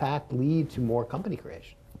will in fact lead to more company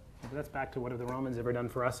creation. That's back to what have the Romans ever done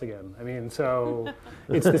for us again? I mean, so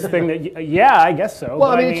it's this thing that I guess so.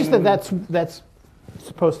 Well, I mean, it's just that's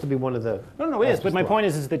supposed to be one of the... No, it is. But my point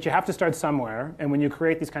is that you have to start somewhere. And when you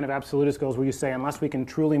create these kind of absolutist goals where you say, unless we can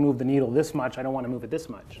truly move the needle this much, I don't want to move it this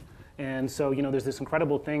much. And so, there's this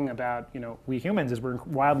incredible thing about, we humans is we're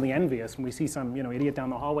wildly envious. When we see some, idiot down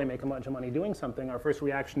the hallway make a bunch of money doing something, our first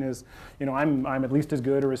reaction is, I'm at least as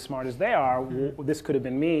good or as smart as they are. This could have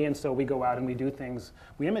been me. And so we go out and we do things,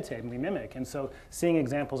 we imitate and we mimic. And so seeing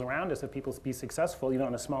examples around us of people be successful,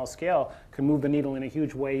 on a small scale, can move the needle in a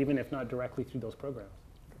huge way, even if not directly through those programs.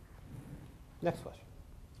 Next question.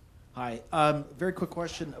 Hi. Very quick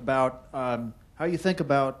question about how you think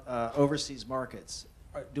about overseas markets.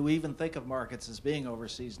 Do we even think of markets as being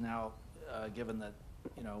overseas now, given that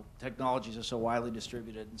technologies are so widely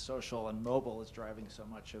distributed and social and mobile is driving so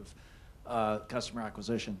much of customer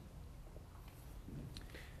acquisition?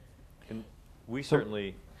 We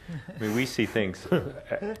certainly, I mean, we see things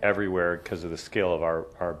everywhere because of the scale of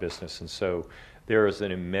our business. And so there is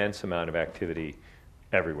an immense amount of activity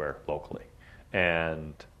everywhere locally.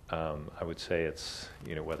 And I would say it's,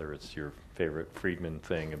 whether it's your favorite Friedman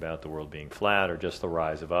thing about the world being flat or just the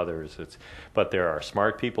rise of others, but there are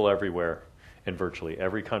smart people everywhere. In virtually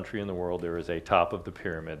every country in the world, there is a top of the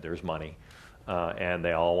pyramid. There's money. And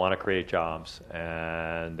they all want to create jobs.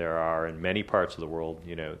 And there are, in many parts of the world,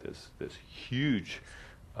 this huge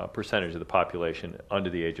percentage of the population under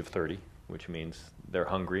the age of 30, which means they're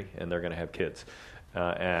hungry and they're going to have kids.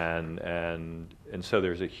 And so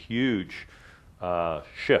there's a huge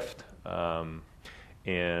shift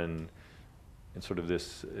in sort of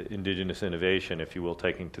this indigenous innovation, if you will,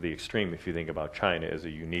 taking to the extreme. If you think about China as a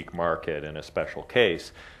unique market and a special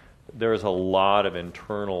case, there's a lot of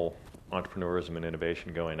internal entrepreneurism and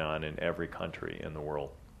innovation going on in every country in the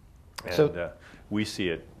world. And we see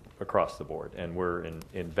it across the board, and we're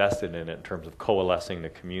invested in it in terms of coalescing the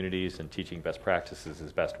communities and teaching best practices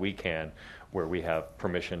as best we can, where we have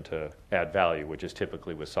permission to add value, which is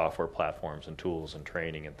typically with software platforms and tools and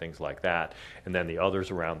training and things like that. And then the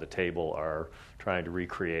others around the table are trying to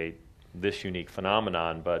recreate this unique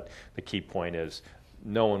phenomenon, but the key point is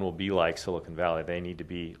no one will be like Silicon Valley. They need to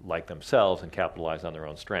be like themselves and capitalize on their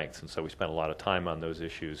own strengths. And so we spend a lot of time on those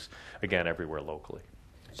issues, again, everywhere locally.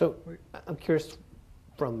 So I'm curious,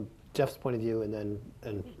 from Jeff's point of view and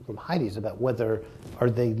from Heidi's, about whether are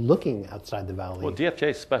they looking outside the valley? Well, DFJ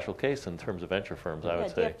is a special case in terms of venture firms, I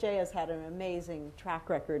would say. DFJ has had an amazing track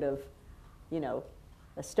record of,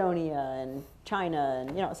 Estonia and China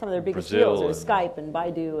and, some of their biggest deals are Skype and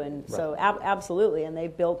Baidu. And so absolutely. And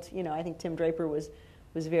they've built, I think Tim Draper was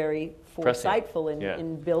very foresightful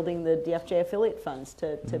in building the DFJ affiliate funds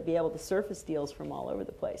to be able to surface deals from all over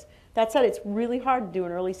the place. That said, it's really hard to do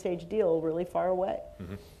an early stage deal really far away,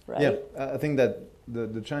 right? Yeah, I think that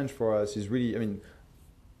the challenge for us is really,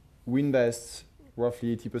 we invest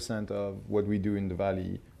roughly 80% of what we do in the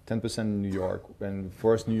Valley, 10% in New York, and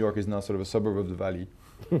for us New York is now sort of a suburb of the Valley,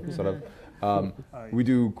 sort of. We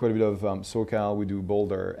do quite a bit of SoCal, we do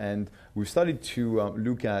Boulder, and we've started to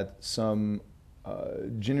look at some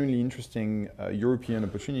genuinely interesting European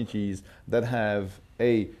opportunities that have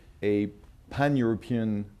a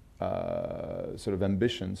pan-European sort of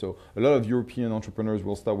ambition. So a lot of European entrepreneurs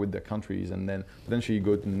will start with their countries and then potentially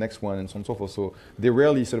go to the next one and so on and so forth. So they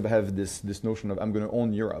rarely sort of have this notion of I'm going to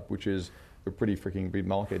own Europe, which is a pretty freaking big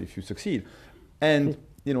market if you succeed. And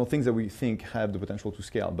things that we think have the potential to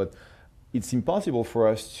scale. But it's impossible for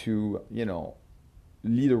us to,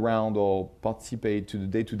 lead around or participate to the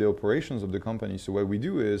day-to-day operations of the company. So what we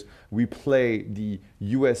do is we play the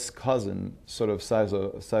US cousin sort of side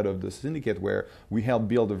of the syndicate, where we help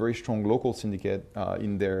build a very strong local syndicate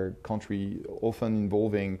in their country, often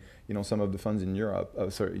involving some of the funds in Europe,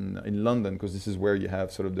 in London, because this is where you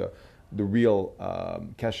have sort of the real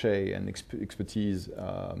cachet and expertise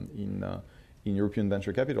in European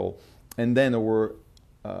venture capital. And then our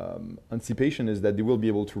anticipation is that they will be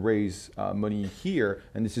able to raise money here,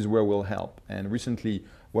 and this is where we'll help. And recently,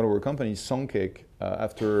 one of our companies, Songcake,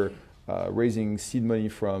 after raising seed money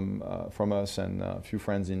from us and a few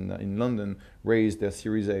friends in London, raised their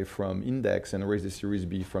Series A from Index and raised the Series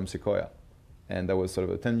B from Sequoia. And that was sort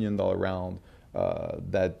of a $10 million round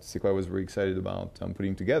that Sequoia was very excited about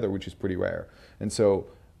putting together, which is pretty rare. And so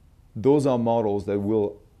those are models that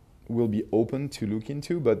will be open to look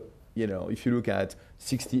into, but if you look at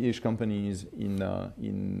 60-ish companies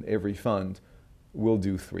in every fund, we'll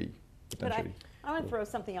do 3 potentially. But I want to throw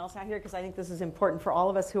something else out here because I think this is important for all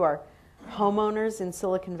of us who are homeowners in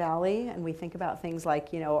Silicon Valley, and we think about things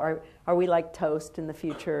like, are we like Toast in the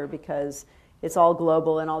future because it's all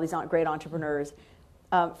global and all these great entrepreneurs.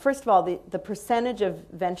 First of all, the percentage of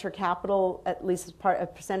venture capital, at least as a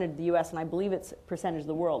percentage of the U.S., and I believe it's a percentage of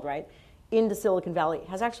the world, right, into Silicon Valley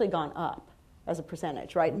has actually gone up as a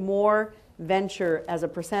percentage, right? More venture as a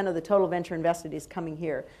percent of the total venture invested is coming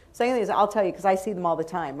here. Second thing is, I'll tell you, because I see them all the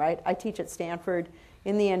time, right? I teach at Stanford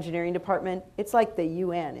in the engineering department. It's like the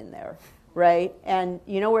UN in there, right? And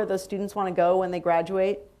you know where those students want to go when they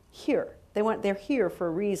graduate? Here. They're here for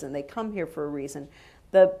a reason. They come here for a reason.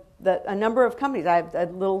 A number of companies, I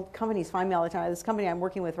have little companies find me all the time. This company I'm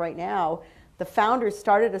working with right now, the founders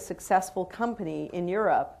started a successful company in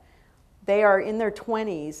Europe. They are in their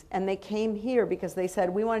 20s, and they came here because they said,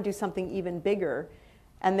 we want to do something even bigger.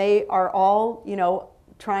 And they are all,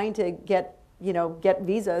 trying to get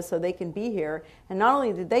visas so they can be here. And not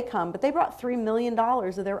only did they come, but they brought $3 million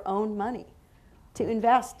of their own money to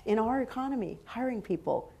invest in our economy, hiring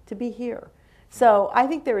people to be here. So I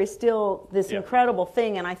think there is still this incredible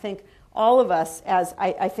thing, and I think all of us, as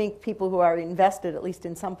I think people who are invested, at least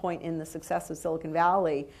in some point, in the success of Silicon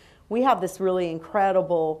Valley, we have this really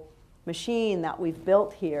incredible machine that we've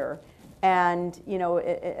built here. And, you know,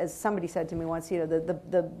 as somebody said to me once, you know,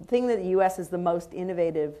 the thing that the U.S. is the most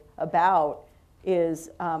innovative about is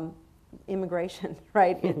immigration,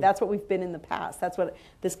 right? That's what we've been in the past. That's what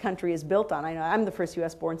this country is built on. I know I'm the first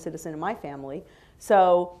U.S.-born citizen in my family.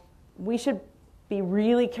 So we should be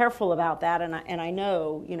really careful about that. And I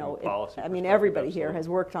know, you know, I mean, everybody here has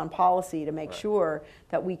worked on policy to make sure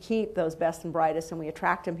that we keep those best and brightest and we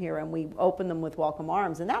attract them here and we open them with welcome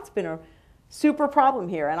arms. And that's been a super problem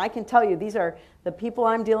here. And I can tell you, these are the people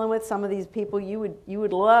I'm dealing with. Some of these people, you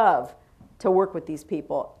would love to work with these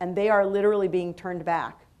people. And they are literally being turned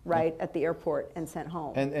back, right, at the airport and sent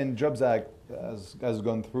home. And Jobs Act has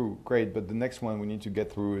gone through, great, but the next one we need to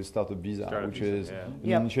get through is Startup Visa, which is an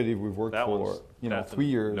initiative we've worked for 3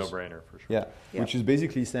 years. No-brainer for sure. Yeah, which is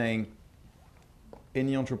basically saying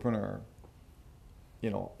any entrepreneur, you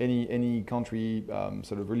know, any country,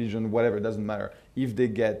 sort of religion, whatever, it doesn't matter. If they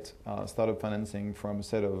get startup financing from a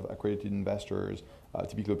set of accredited investors,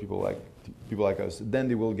 typically people like us, then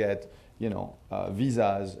they will get, you know,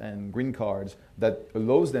 visas and green cards that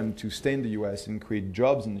allows them to stay in the U.S. and create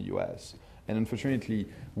jobs in the U.S. And unfortunately,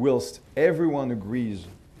 whilst everyone agrees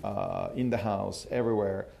in the House,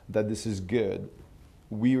 everywhere, that this is good,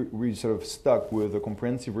 we sort of stuck with a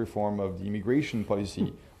comprehensive reform of the immigration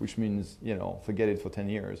policy, which means, you know, forget it for 10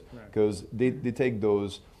 years. Because they take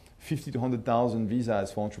those 50 to 100,000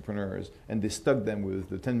 visas for entrepreneurs and they stuck them with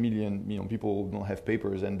the 10 million, you know, people who don't have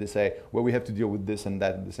papers, and they say, well, we have to deal with this and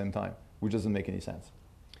that at the same time, which doesn't make any sense.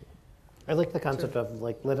 I like the concept of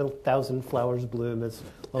like let 1,000 flowers bloom as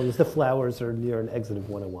long as the flowers are near an exit of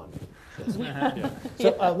 101.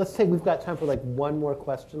 So let's say we've got time for like one more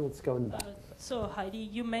question. Let's go in the back. So Heidi,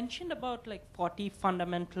 you mentioned about like 40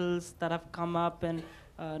 fundamentals that have come up, and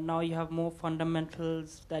now you have more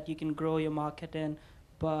fundamentals that you can grow your market in.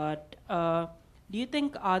 But do you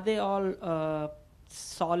think, are they all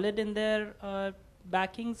solid in their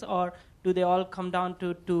backings, or do they all come down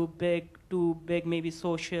to too big, maybe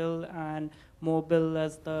social and mobile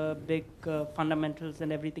as the big fundamentals,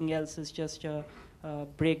 and everything else is just a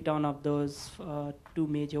breakdown of those two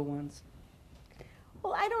major ones?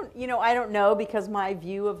 Well, I don't know, because my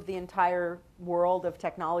view of the entire world of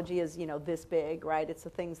technology is, you know, this big, right? It's the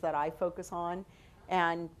things that I focus on.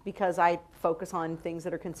 And because I focus on things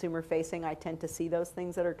that are consumer facing, I tend to see those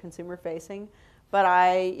things that are consumer facing. But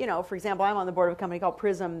for example, I'm on the board of a company called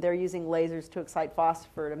Prism. They're using lasers to excite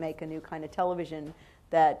phosphor to make a new kind of television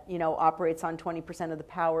that, you know, operates on 20% of the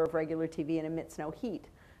power of regular TV and emits no heat.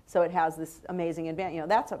 So it has this amazing advantage. You know,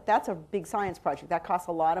 that's a big science project. That costs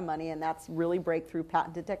a lot of money, and that's really breakthrough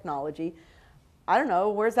patented technology. I don't know,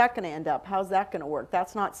 where's that going to end up? How's that going to work?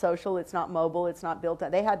 That's not social, it's not mobile, it's not built.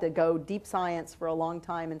 They had to go deep science for a long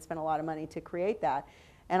time and spend a lot of money to create that.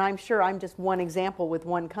 And I'm sure I'm just one example with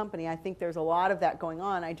one company. I think there's a lot of that going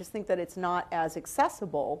on. I just think that it's not as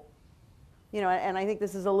accessible. You know, and I think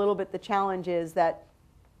this is a little bit the challenge, is that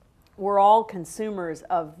we're all consumers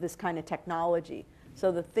of this kind of technology.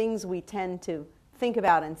 So the things we tend to think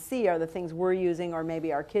about and see are the things we're using, or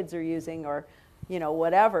maybe our kids are using, or, you know,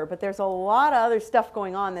 whatever. But there's a lot of other stuff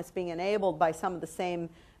going on that's being enabled by some of the same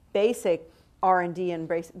basic R&D and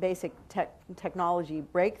basic technology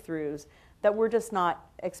breakthroughs that we're just not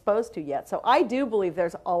exposed to yet. So I do believe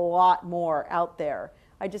there's a lot more out there.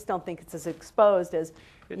 I just don't think it's as exposed as,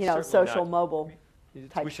 you know, social, mobile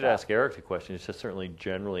type We should stuff. ask Eric the question. It's just certainly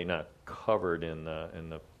generally not covered in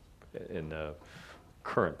the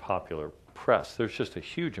current popular press. There's just a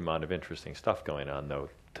huge amount of interesting stuff going on, though,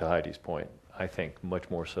 to Heidi's point. I think much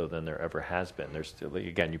more so than there ever has been. There's still,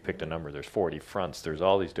 again, you picked a number. There's 40 fronts. There's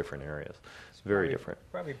all these different areas. It's very different.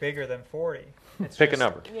 Probably bigger than 40. Pick a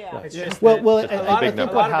number. Yeah. It's just Well, that a a lot big of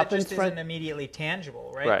number. a lot What of it just happens, isn't immediately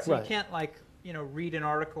tangible, right? Right. So Right. you can't read an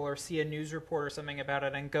article or see a news report or something about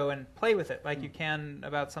it and go and play with it like you can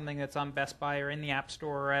about something that's on Best Buy or in the App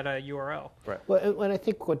Store or at a URL. Right. Well, and I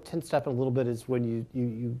think what tends to happen a little bit is when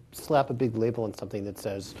you slap a big label on something that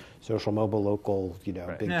says social, mobile, local, you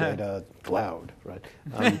know, big data, cloud, right?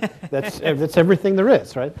 That's everything there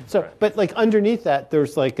is, right? So, but like underneath that,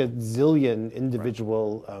 there's like a zillion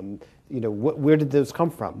individual. You know, where did those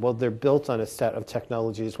come from? Well, they're built on a set of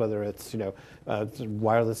technologies, whether it's, you know,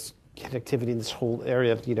 wireless connectivity in this whole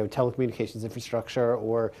area of, you know, telecommunications infrastructure,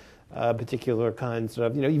 or particular kinds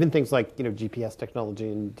of, you know, even things like, you know, GPS technology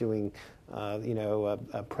and doing,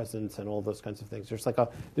 presence and all those kinds of things. There's a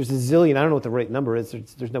zillion. I don't know what the right number is.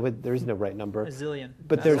 There is no right number. A zillion.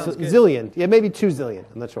 But there's a zillion. Yeah, maybe 2 zillion.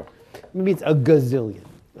 I'm not sure. Maybe it's a gazillion.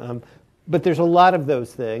 but there's a lot of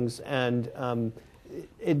those things, and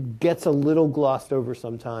it gets a little glossed over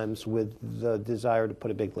sometimes with the desire to put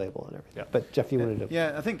a big label on everything. Yeah. But Jeff, you wanted to...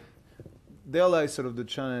 Yeah, I think there lies sort of the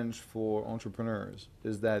challenge for entrepreneurs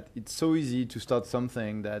is that it's so easy to start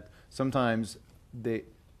something that sometimes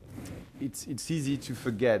it's easy to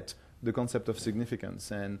forget the concept of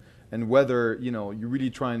significance and whether you really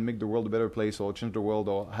try and make the world a better place or change the world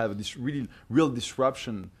or have this really real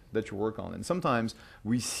disruption that you work on. And sometimes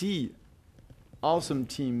we see awesome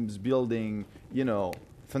teams building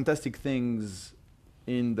fantastic things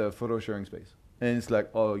in the photo sharing space. And it's like,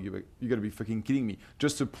 oh, you got to be fucking kidding me.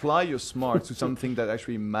 Just apply your smarts to something that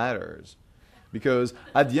actually matters. Because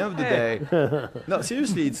at the end of the day, no,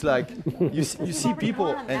 seriously, it's like you see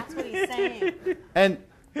people. That's what he's saying. And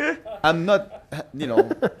I'm not,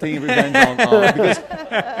 taking revenge on because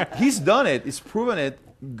he's done it, he's proven it.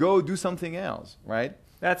 Go do something else, right?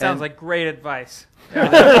 That sounds like great advice.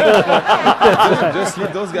 just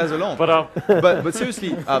leave those guys alone. But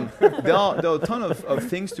seriously, there are a ton of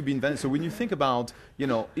things to be invented. So when you think about,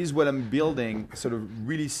 is what I'm building sort of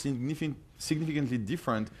really significantly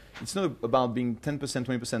different? It's not about being 10%,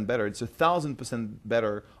 20% better. It's 1,000%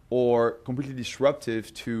 better or completely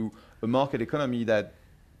disruptive to a market economy that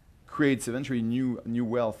creates eventually new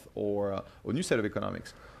wealth or a new set of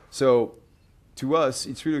economics. So to us,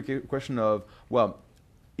 it's really a question of, well,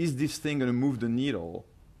 is this thing going to move the needle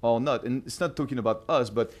or not? And it's not talking about us,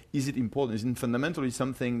 but is it important? Is it fundamentally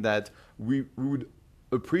something that we would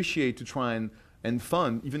appreciate to try and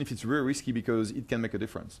fund, even if it's very risky because it can make a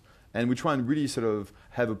difference? And we try and really sort of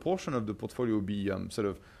have a portion of the portfolio be sort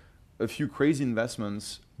of a few crazy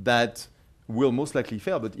investments that will most likely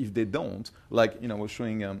fail. But if they don't, like, I was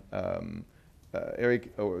showing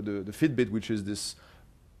Eric or the Fitbit, which is this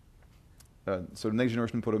sort of next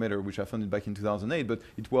generation protometer, which I funded back in 2008, but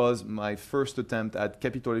it was my first attempt at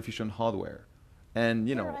capital efficient hardware. And,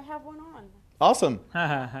 Here, I have one on. Awesome.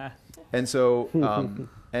 And so,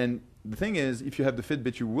 and the thing is, if you have the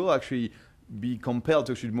Fitbit, you will actually be compelled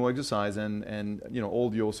to actually do more exercise and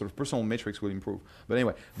all your sort of personal metrics will improve. But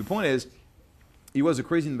anyway, the point is, it was a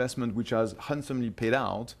crazy investment which has handsomely paid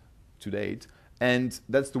out to date. And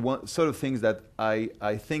that's the one sort of things that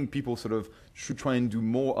I think people sort of should try and do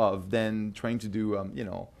more of than trying to do,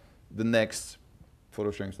 the next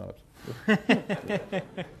photo sharing startups.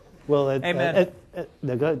 Well, Amen.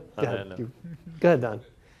 No, go ahead. Go ahead, Don.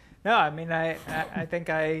 No, I mean, I think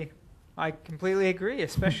I completely agree,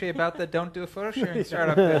 especially about the don't do a photo sharing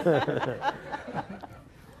startup.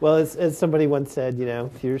 Well, as somebody once said,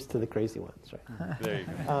 here's to the crazy ones, right? There you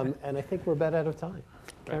go. And I think we're about out of time.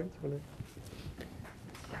 Right. Karen,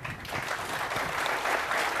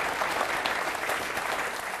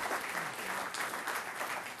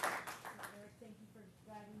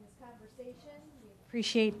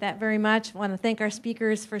 Appreciate that very much. I want to thank our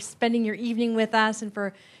speakers for spending your evening with us and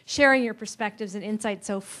for sharing your perspectives and insights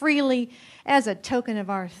so freely. As a token of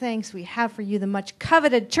our thanks, we have for you the much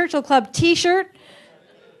coveted Churchill Club t-shirt.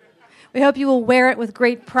 We hope you will wear it with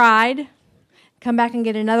great pride. Come back and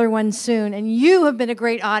get another one soon. And you have been a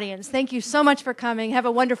great audience. Thank you so much for coming. Have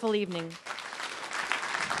a wonderful evening.